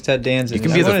going as Ted Danson. You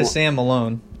can I'm be the going as fo- Sam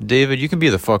Malone. David, you can be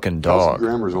the fucking Kelsey dog.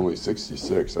 Grammer's only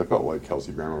 66. I felt like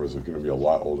Kelsey Grammer was going to be a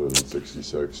lot older than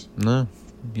 66. No,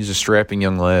 he's a strapping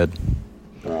young lad.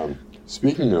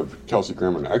 Speaking of Kelsey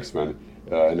Grammer and X-Men,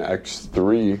 in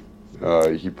X3,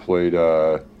 he played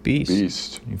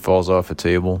Beast. He falls off a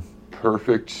table.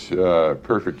 Perfect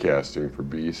casting for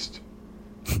Beast.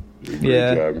 Great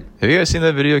Yeah. job. Have you guys seen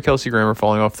that video of Kelsey Grammer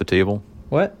falling off the table?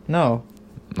 What? No.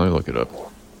 Let me look it up.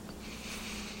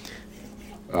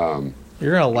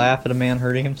 You're gonna laugh at a man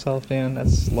hurting himself, Dan?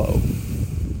 That's slow.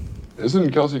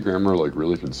 Isn't Kelsey Grammer like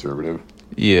really conservative?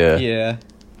 Yeah. Yeah.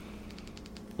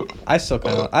 I still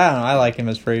kind of. I don't know. I like him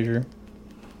as Frasier.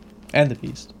 And the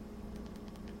Beast.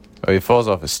 Oh, he falls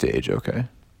off a stage. Okay.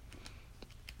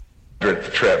 Trip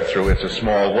through It's a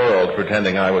Small World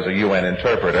pretending I was a UN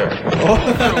interpreter.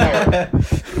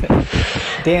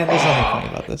 Dan, there's nothing funny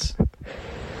about this.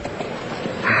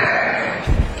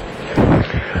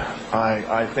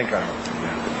 I think I'm...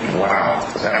 Wow,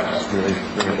 that was really,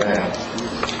 really bad.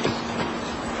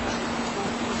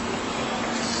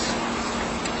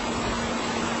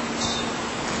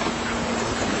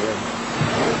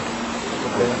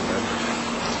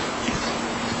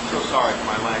 So sorry for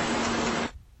my language.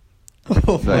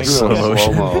 Oh my Nice God. slow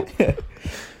motion. Slow-mo.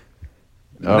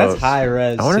 That's high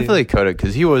res. I wonder if too. they cut it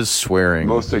because he was swearing.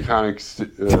 Most iconic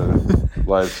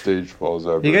live stage falls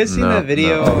ever. You guys seen No, that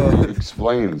video?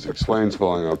 Explains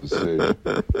falling off the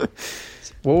stage.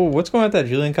 Whoa, what's going on with that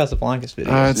Julian Casablancas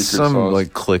video? It's Secret some sauce.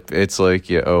 like click. It's like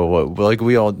like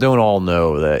we all don't all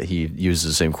know that he uses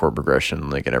the same chord progression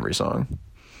like in every song.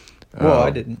 Whoa, I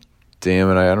didn't.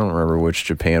 Damn it! I don't remember which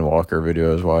Japan Walker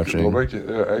video I was watching. Go back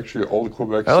to actually old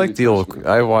Quebec. I like City the old. Christmas.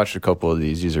 I watched a couple of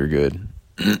these. These are good.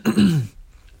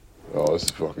 Oh, this is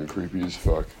fucking creepy as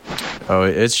fuck. Oh,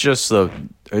 it's just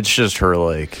It's just her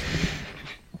like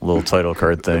little title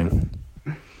card thing.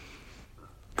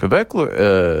 Quebec.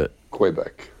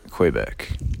 Quebec.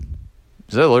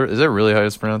 Is that really how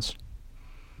it's pronounced?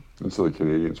 That's how the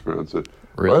Canadians pronounce it.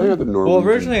 Really? Why are the Norwegians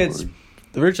originally going?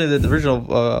 the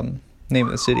original name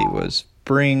of the city was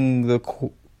Bring the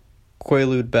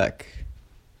Quaalude Beck.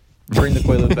 Bring the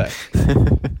Quaalude Beck.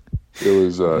 It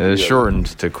was. It's shortened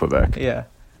to Quebec. Yeah.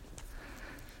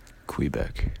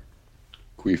 Quebec.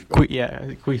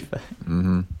 Queefbeck. Queefbeck.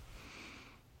 Mm-hmm.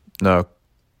 No,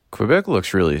 Quebec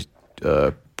looks really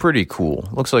pretty cool.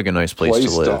 Looks like a nice place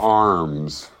to live. To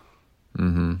arms.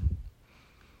 Mm-hmm.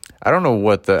 I don't know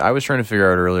what I was trying to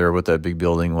figure out earlier what that big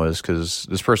building was because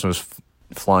this person was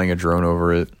flying a drone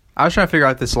over it. I was trying to figure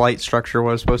out this light structure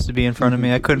was supposed to be in front of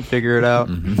me. I couldn't figure it out.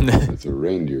 It's a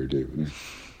reindeer, David.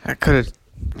 I could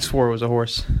have swore it was a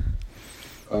horse.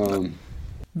 You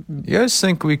guys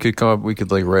think we could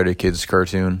like write a kids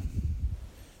cartoon?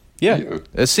 Yeah.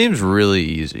 It seems really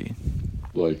easy.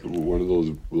 Like one of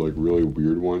those like really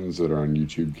weird ones that are on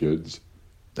YouTube Kids.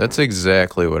 That's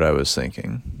exactly what I was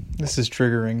thinking. This is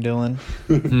triggering, Dylan.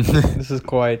 This is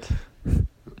quite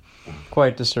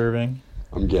disturbing.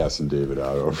 I'm gassing David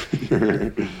out over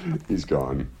here. He's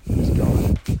gone.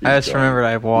 I just remembered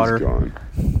I have water. He's gone.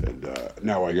 And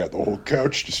now I got the whole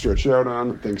couch to stretch out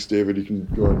on. Thanks, David. You can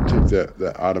go ahead and take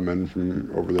that ottoman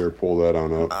from over there, pull that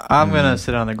on up. I'm going to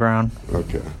sit on the ground.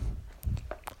 Okay.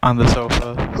 On the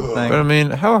sofa thing. But I mean,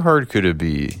 how hard could it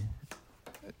be?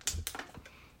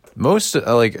 Most,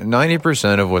 like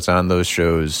 90% of what's on those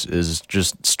shows is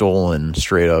just stolen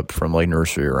straight up from like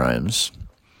nursery rhymes.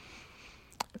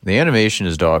 The animation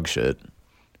is dog shit.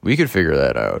 We could figure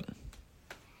that out.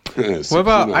 What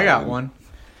about, I got one.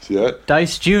 See that?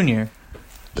 Dice Jr.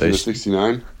 Dice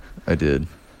 69? I did.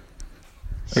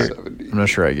 70. I'm not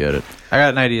sure I get it. I got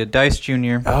an idea. Dice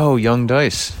Jr. Oh, Young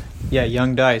Dice. Yeah,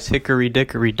 Young Dice. Hickory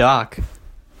Dickory Dock.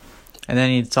 And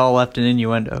then it's all left in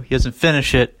innuendo. He doesn't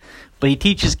finish it, but he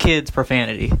teaches kids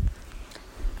profanity.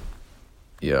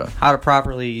 Yeah. How to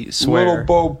properly swear. Little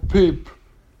Bo Peep.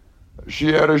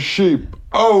 She had a sheep.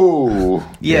 Oh!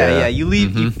 Yeah. You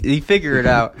leave. You figure it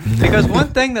out. Because one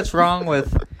thing that's wrong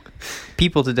with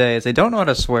people today is they don't know how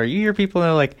to swear. You hear people and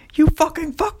they're like, "You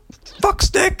fucking fuck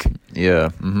stick." Yeah.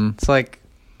 Mm-hmm. It's like,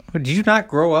 did you not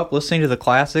grow up listening to the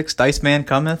classics? Dice Man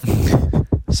Cometh,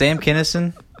 Sam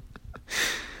Kinison.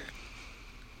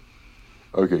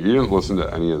 Okay, you didn't listen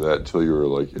to any of that until you were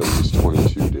like at least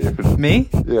 22, David. Me?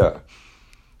 Yeah.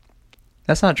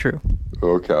 That's not true.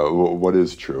 Okay, well, what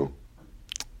is true?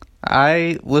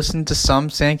 I listened to some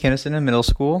Sam Kinison in middle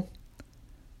school,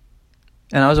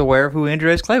 and I was aware of who Andrew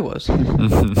Dice Clay was.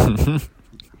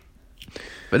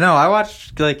 But no, I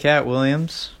watched like Cat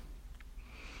Williams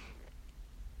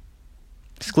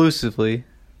exclusively.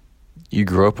 You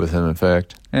grew up with him, in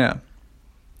fact. Yeah.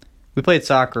 We played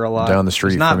soccer a lot. Down the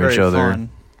street It was not from each very other. fun.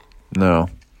 No.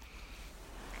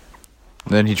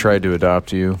 Then he tried to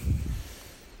adopt you.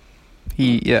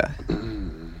 Yeah.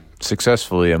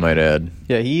 Successfully, I might add.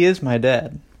 Yeah, he is my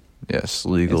dad. Yes,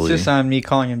 legally. It's just on me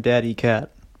calling him Daddy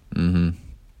Cat. Mm-hmm.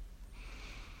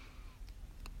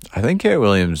 I think Cat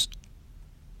Williams...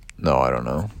 No, I don't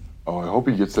know. Oh, I hope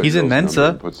he gets that. He's in girl's number Mensa.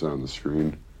 and puts it on the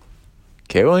screen.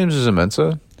 Cat Williams is in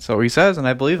Mensa? So he says, and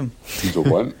I believe him. He's a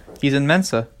what? He's in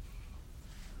Mensa.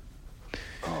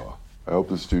 Oh, I hope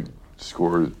this dude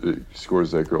scores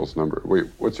that girl's number. Wait,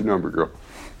 what's your number, girl?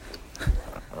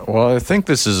 Well, I think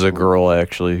this is a girl,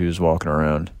 actually, who's walking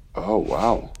around. Oh,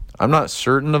 wow. I'm not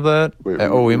certain of that. Wait,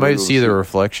 we might let's see the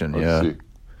reflection, Let's yeah. see.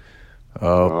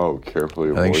 Oh, Oh,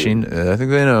 carefully I think avoided. I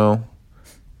think they know.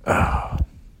 Oh,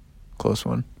 close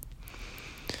one.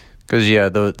 Because yeah,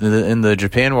 in the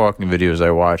Japan walking videos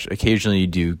I watch, occasionally you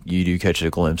do catch a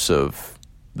glimpse of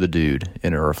the dude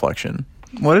in a reflection.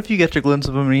 What if you get a glimpse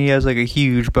of him and he has like a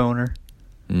huge boner?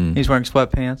 He's wearing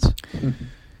sweatpants.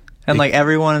 And like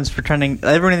everyone in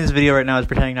this video right now is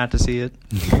pretending not to see it.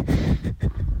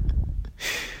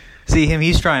 See him,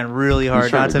 he's trying really hard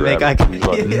trying not to to make grab eye it.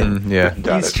 contact. Yeah,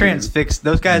 Got He's it. transfixed.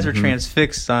 Those guys are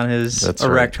transfixed on his That's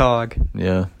erect hog.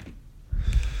 yeah.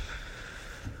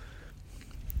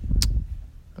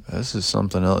 This is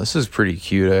something else. This is pretty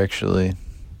cute, actually.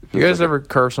 You guys ever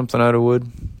carve something out of wood?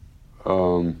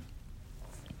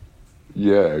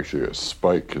 Yeah, actually, a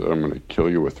spike that I'm going to kill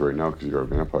you with right now because you're a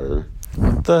vampire.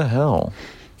 What the hell?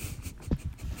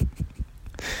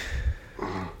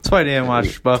 That's why I didn't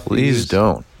watch Buffy. Please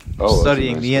don't. Oh, that's a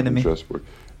Studying nice the looking enemy. chessboard.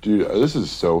 Dude, this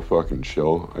is so fucking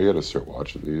chill. I got to start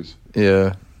watching these.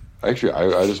 Yeah, Actually,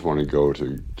 I just want to go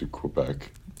to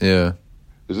Quebec. yeah.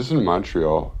 Is this in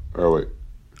Montreal? Oh, wait.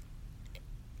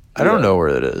 I don't Yeah. know where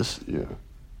it is. Yeah.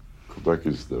 Quebec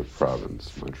is the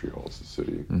province. Montreal is the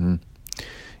city. You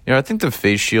know, I think the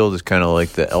face shield is kind of like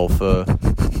the alpha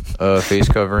face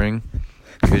covering,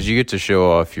 because you get to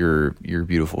show off your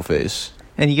beautiful face.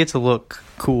 And you get to look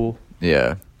cool.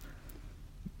 Yeah.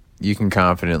 You can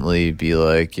confidently be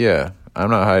like, yeah, I'm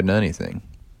not hiding anything.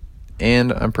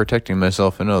 And I'm protecting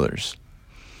myself and others.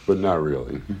 But not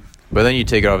really. But then you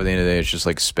take it off at the end of the day, it's just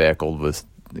like spackled with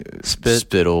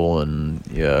spittle and,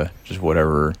 yeah, just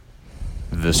whatever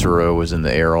viscera was in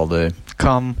the air all day.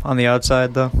 Cum on the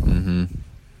outside, though. Mm-hmm.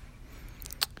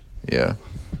 Yeah.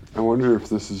 I wonder if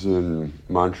this is in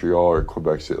Montreal or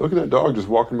Quebec City. Look at that dog just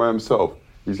walking by himself.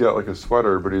 He's got like a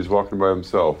sweater, but he's walking by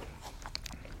himself.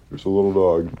 There's a little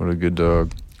dog. What a good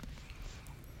dog.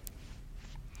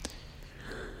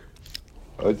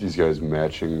 I like these guys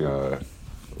matching.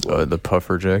 The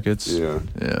puffer jackets. Yeah.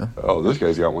 Yeah. Oh, this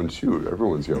guy's got one too.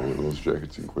 Everyone's got one of those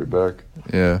jackets in Quebec.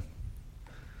 Yeah.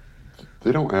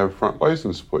 They don't have front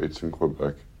license plates in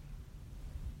Quebec.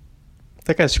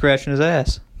 That guy's scratching his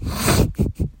ass.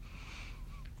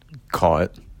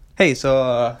 Caught. Hey,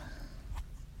 so,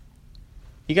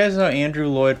 you guys know Andrew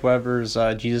Lloyd Webber's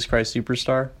Jesus Christ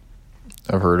Superstar?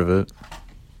 I've heard of it.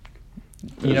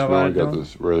 You know about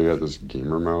it, Where they got this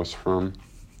gamer mouse from?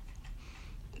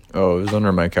 Oh, it was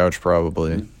under my couch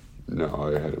probably. No,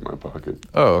 I had it in my pocket.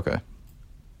 Oh, okay.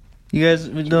 You guys,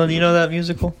 you know that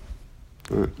musical?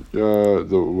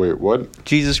 Wait, what?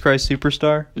 Jesus Christ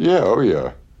Superstar? Yeah, oh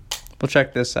yeah. Well,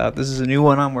 check this out. This is a new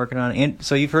one I'm working on. And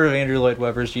so you've heard of Andrew Lloyd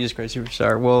Webber's Jesus Christ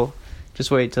Superstar. Well,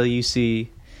 just wait till you see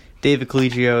David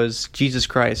Coligio's Jesus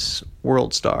Christ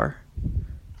World Star.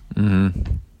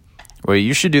 Mm-hmm. Wait,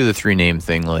 you should do the 3-name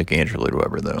thing like Andrew Lloyd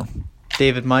Webber, though.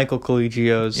 David Michael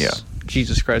Coligio's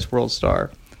Jesus Christ World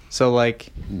Star. So,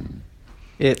 like,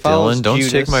 it follows Dylan, don't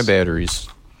Judas. take my batteries.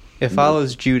 It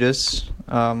follows Judas,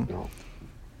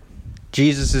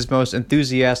 Jesus' most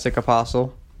enthusiastic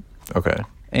apostle. Okay.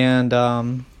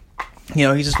 And,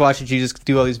 he's just watching Jesus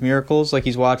do all these miracles. Like,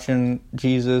 he's watching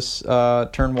Jesus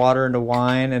turn water into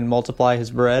wine and multiply his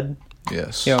bread.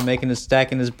 Yes.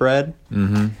 Stacking his bread.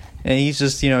 Mm-hmm. And he's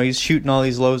just, he's shooting all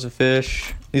these loaves of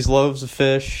fish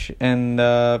and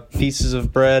pieces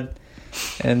of bread.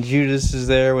 And Judas is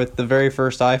there with the very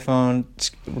first iPhone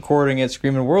recording it,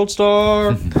 screaming, "World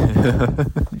Star!"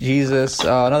 Jesus,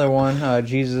 another one,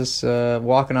 Jesus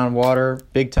walking on water,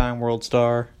 big time World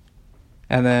Star.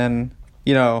 And then,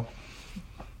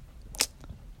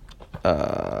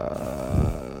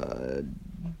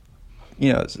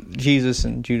 Jesus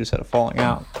and Judas had a falling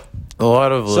out. A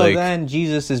lot of So then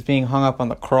Jesus is being hung up on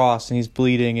the cross and he's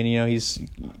bleeding and he's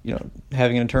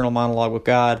having an internal dialogue with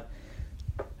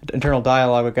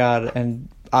God, and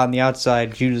on the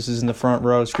outside Judas is in the front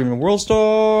row screaming "World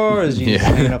Star" as Jesus is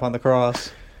hanging up on the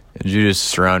cross. And Judas is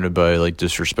surrounded by like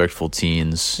disrespectful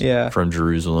teens from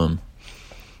Jerusalem,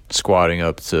 squatting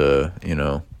up to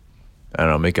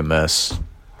make a mess,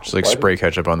 just like spray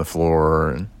ketchup on the floor.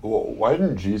 And well, why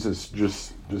didn't Jesus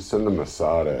just send the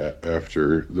Mossad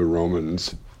after the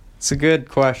Romans? It's a good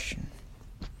question.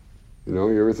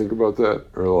 You ever think about that?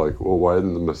 Or like, well, why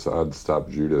didn't the Mossad stop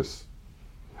Judas?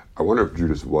 I wonder if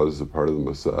Judas was a part of the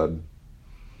Mossad.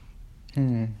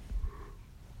 Wait,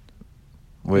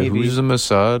 Maybe. who's the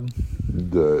Mossad?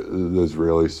 The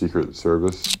Israeli Secret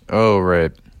Service. Oh,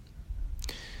 right.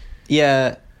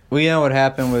 Yeah, well, what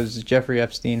happened was Jeffrey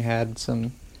Epstein had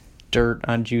some dirt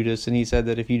on Judas, and he said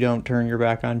that if you don't turn your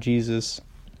back on Jesus,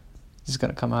 it's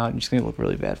going to come out, and it's going to look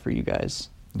really bad for you guys.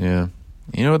 Yeah.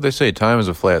 You know what they say, time is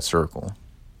a flat circle.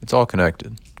 It's all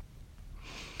connected.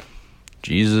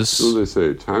 Jesus, So they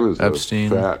say time is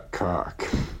Epstein. a fat cock.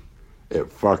 It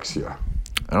fucks you.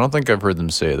 I don't think I've heard them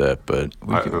say that, but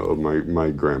I know my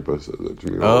grandpa said that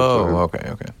to me all the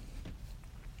time. Okay.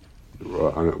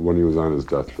 When he was on his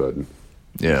deathbed,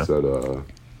 Yeah. he said,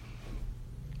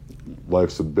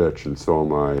 "Life's a bitch, and so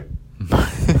am I."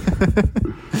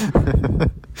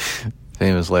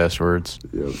 Famous last words.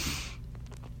 Yep.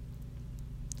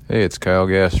 Hey, it's Kyle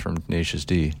Gass from Tenacious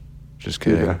D. Just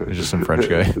kidding. Yeah. It's just some French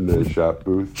guy. In the shop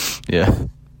booth. Yeah.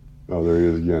 Oh, there he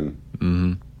is again.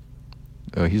 Mm-hmm.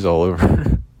 Oh, he's all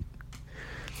over.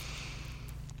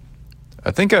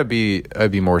 I think I'd be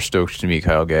more stoked to meet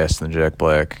Kyle Gass than Jack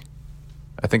Black.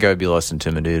 I think I'd be less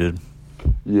intimidated.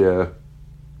 Yeah.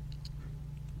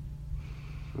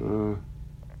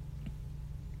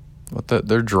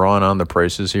 They're drawing on the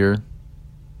prices here.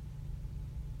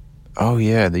 Oh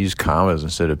yeah, they use commas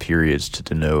instead of periods to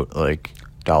denote like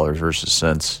dollars versus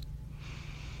cents.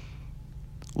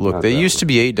 Look, Not they that used to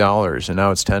be $8 and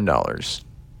now it's $10.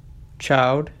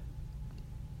 Chowd.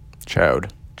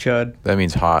 Chowd. Chud. That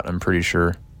means hot, I'm pretty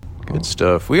sure. Good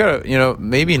stuff. We gotta,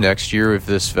 maybe next year if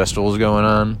this festival is going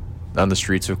on the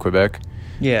streets of Quebec,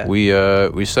 Yeah.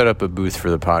 we set up a booth for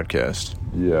the podcast.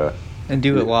 Yeah. And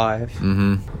do it live.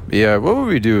 Mm-hmm. Yeah. What would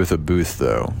we do with a booth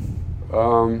though?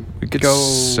 We could Go-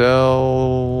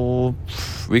 sell.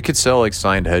 We could sell like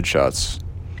signed headshots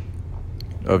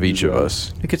of each of Yeah.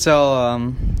 us. We could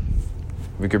sell,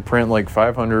 We could print like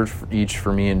 500 each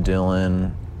for me and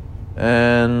Dylan,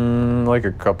 and like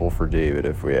a couple for David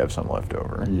if we have some left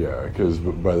over. Yeah, because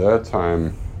by that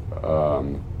time,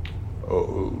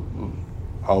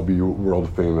 I'll be world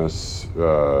famous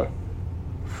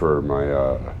for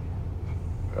my.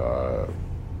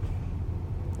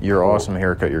 Your awesome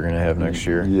haircut you're gonna have next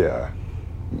year. Yeah.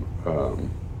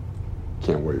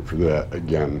 Can't wait for that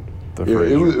again. The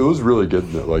It was really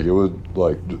good. Like it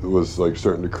was like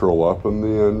starting to curl up on the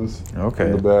ends. Okay.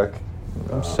 In the back.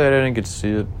 I'm sad I didn't get to see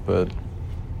it, but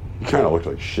It kind of looked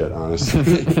like shit, honestly.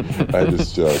 I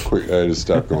just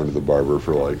stopped going to the barber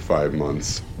for like 5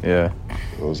 months. yeah.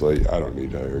 I was like, I don't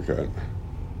need a haircut.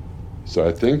 So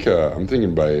I think I'm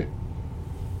thinking by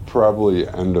probably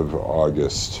end of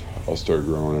August I'll start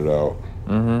growing it out.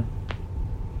 Mm-hmm.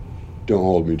 Don't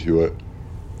hold me to it.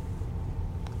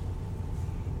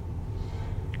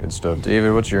 Good stuff.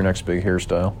 David, what's your next big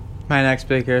hairstyle? my next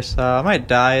big hairstyle. I might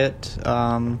dye it.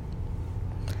 A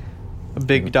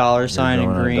big dollar sign in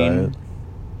going on a green. diet?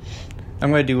 I'm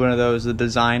going to do one of those, the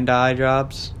design dye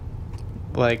jobs.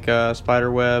 Like spider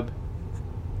web.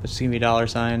 It's going to be dollar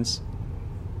signs.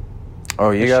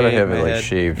 Oh, you gotta Shave have my it like head.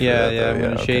 shaved. For Yeah, that, yeah, though. I'm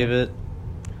going to okay. shave it.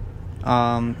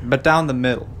 But down the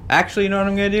middle. Actually, you know what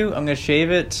I'm going to do? I'm going to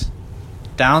shave it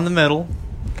down the middle.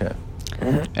 Okay.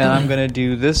 And I'm going to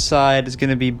do this side is going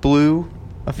to be blue.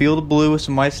 A field of blue with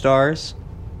some white stars.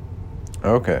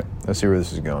 Okay. Let's see where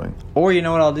this is going. Or you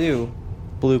know what I'll do?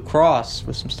 Blue cross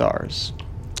with some stars.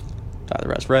 Dye the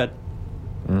rest red.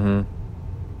 Mm-hmm.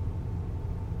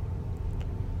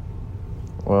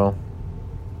 Well,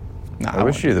 Nah, I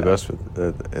wish won't you do the that. best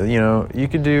with. You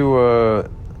could do.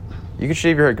 You could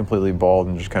shave your head completely bald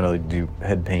and just kind of like do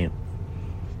head paint.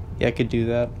 Yeah, I could do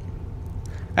that.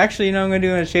 Actually, you know what I'm going to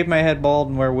do? I'm going to shave my head bald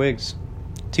and wear wigs.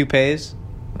 Toupees.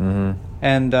 Mm-hmm.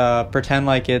 And pretend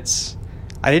like it's...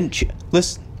 I didn't...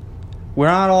 Listen, we're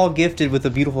not all gifted with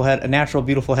a natural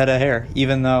beautiful head of hair.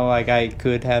 Even though like I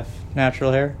could have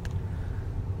natural hair.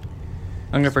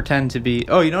 I'm going to pretend to be...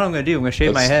 Oh, you know what I'm going to do? I'm going to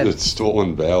shave my head. It's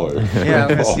stolen valor. Yeah, I'm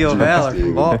going to steal valor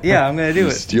from bald. Yeah, I'm going to do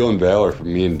it. Stealing valor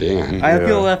from me and Dan. I Yeah.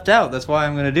 feel left out. That's why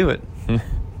I'm going to do it.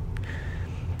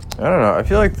 I don't know. I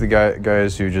feel like the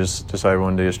guys who just decide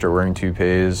one day to start wearing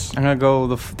toupees I'm going to go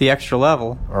the extra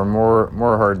level. are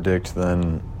more hard-dicked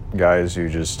than guys who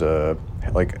just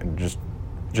just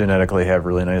genetically have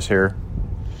really nice hair.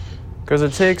 Because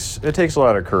it takes a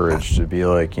lot of courage to be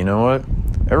like, you know what?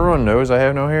 Everyone knows I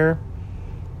have no hair,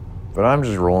 but I'm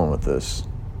just rolling with this.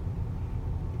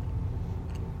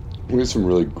 We have some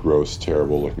really gross,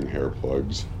 terrible looking hair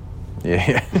plugs.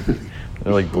 Yeah,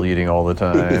 they're like bleeding all the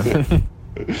time.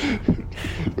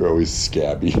 They're always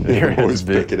scabby. Their They're always head's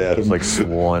big. picking at It's them. like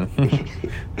swollen.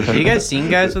 Have you guys seen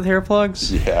guys with hair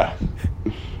plugs? Yeah.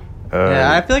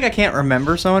 Yeah, I feel like I can't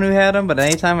remember someone who had them, but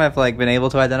anytime I've like been able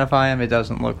to identify them, it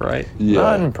doesn't look right. Yeah.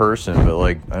 Not in person, but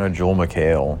like I know Joel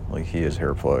McHale, like he has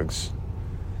hair plugs.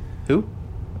 Who?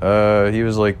 He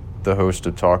was like the host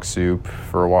of Talk Soup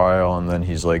for a while, and then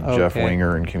he's like Jeff Okay.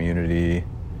 Winger in Community.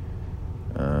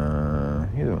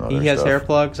 He's doing other He has stuff. hair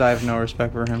plugs. I have no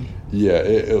respect for him. Yeah,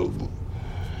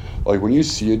 like when you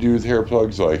see a dude with hair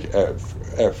plugs, like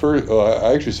at first,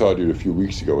 I actually saw a dude a few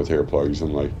weeks ago with hair plugs,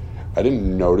 and like I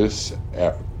didn't notice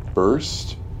at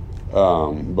first,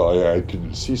 but I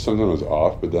could see something was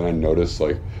off. But then I noticed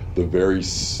like the very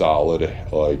solid,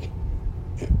 like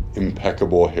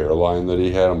impeccable hairline that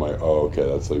he had. I'm like, oh, okay,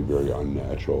 that's like very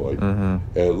unnatural. Like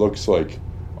it looks like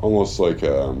almost like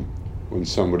when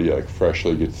somebody like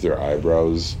freshly gets their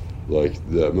eyebrows, like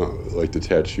the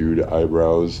tattooed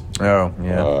eyebrows, Oh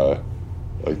yeah.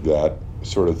 like that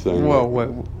sort of thing. Whoa, wait,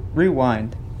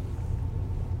 rewind.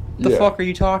 The Yeah. fuck are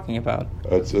you talking about?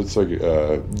 It's like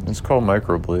It's called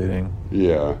microblading.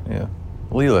 yeah, Yeah.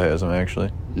 Leela has them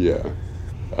actually. yeah.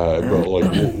 But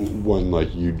like when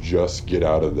like you just get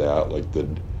out of that, like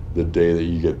the day that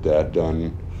you get that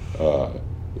done,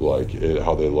 like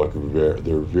how they look,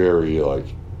 they're very like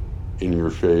in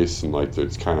your face, and like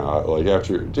it's kind of like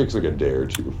after it takes like a day or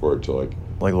two for it to like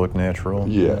Like look natural.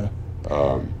 yeah.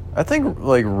 I think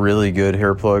like really good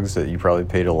hair plugs that you probably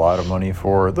paid a lot of money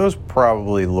for, those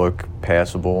probably look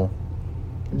passable.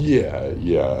 Yeah.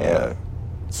 Yeah.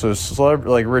 So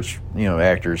like rich,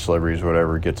 actors, celebrities,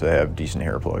 whatever, get to have decent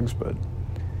hair plugs, but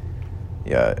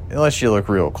yeah, unless you look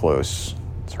real close,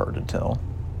 It's hard to tell.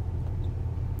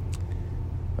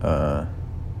 But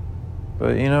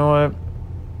you know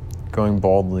what? Going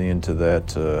baldly into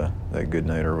that good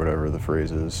night or whatever the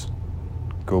phrase is.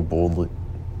 Go boldly.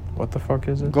 What the fuck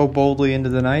is it? Go boldly into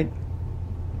the night.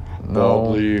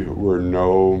 Baldly, where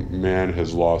no man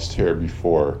has lost hair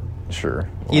before. Sure.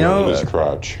 You know- In his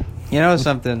crotch. You know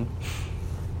something?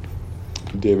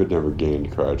 David never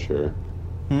gained crotch hair.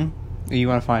 You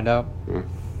want to find out?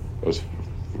 Let's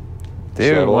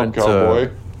David saddle went up, cowboy.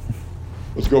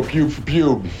 Let's go pube for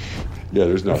pube. Yeah,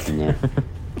 there's nothing there.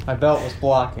 My belt was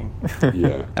blocking,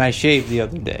 Yeah. and I shaved the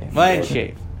other day. Well, I didn't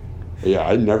shave. Yeah,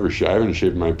 I haven't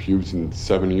shaved my pubes in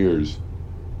 7 years.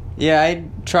 Yeah, I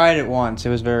tried it once. It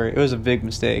was a big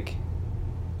mistake.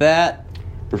 That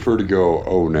Prefer to go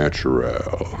au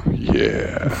naturel.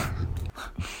 Yeah.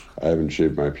 I haven't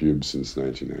shaved my pubes since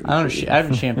 1990. I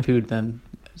haven't shampooed them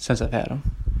since I've had them.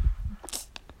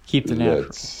 Keep the natural.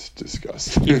 That's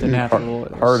disgusting. Keep the natural.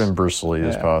 Hard and bristly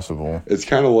as Yeah. possible. It's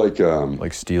kind of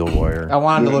Like steel wire. I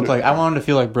wanted to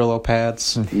feel like Brillo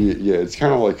pads. yeah, it's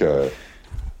kind of like a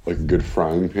good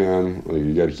frying pan. Like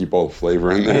you got to keep all the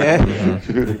flavor in there.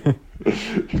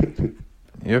 Yeah.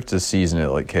 You have to season it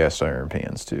like cast iron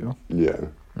pans too. Yeah.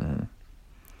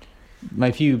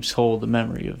 My pubes hold the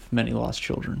memory of many lost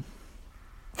children.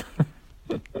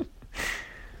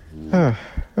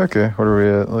 Okay, what are we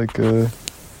at?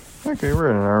 Okay, we're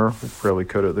at an hour. We probably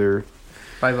cut it there.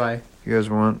 Bye bye. You guys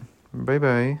want? Bye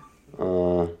bye.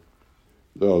 No,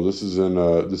 this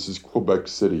is Quebec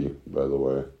City, by the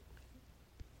way.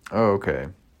 Oh, okay.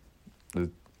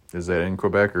 Is that in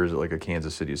Quebec or is it like a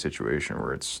Kansas City situation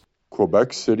where it's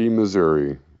Quebec City,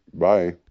 Missouri. Bye.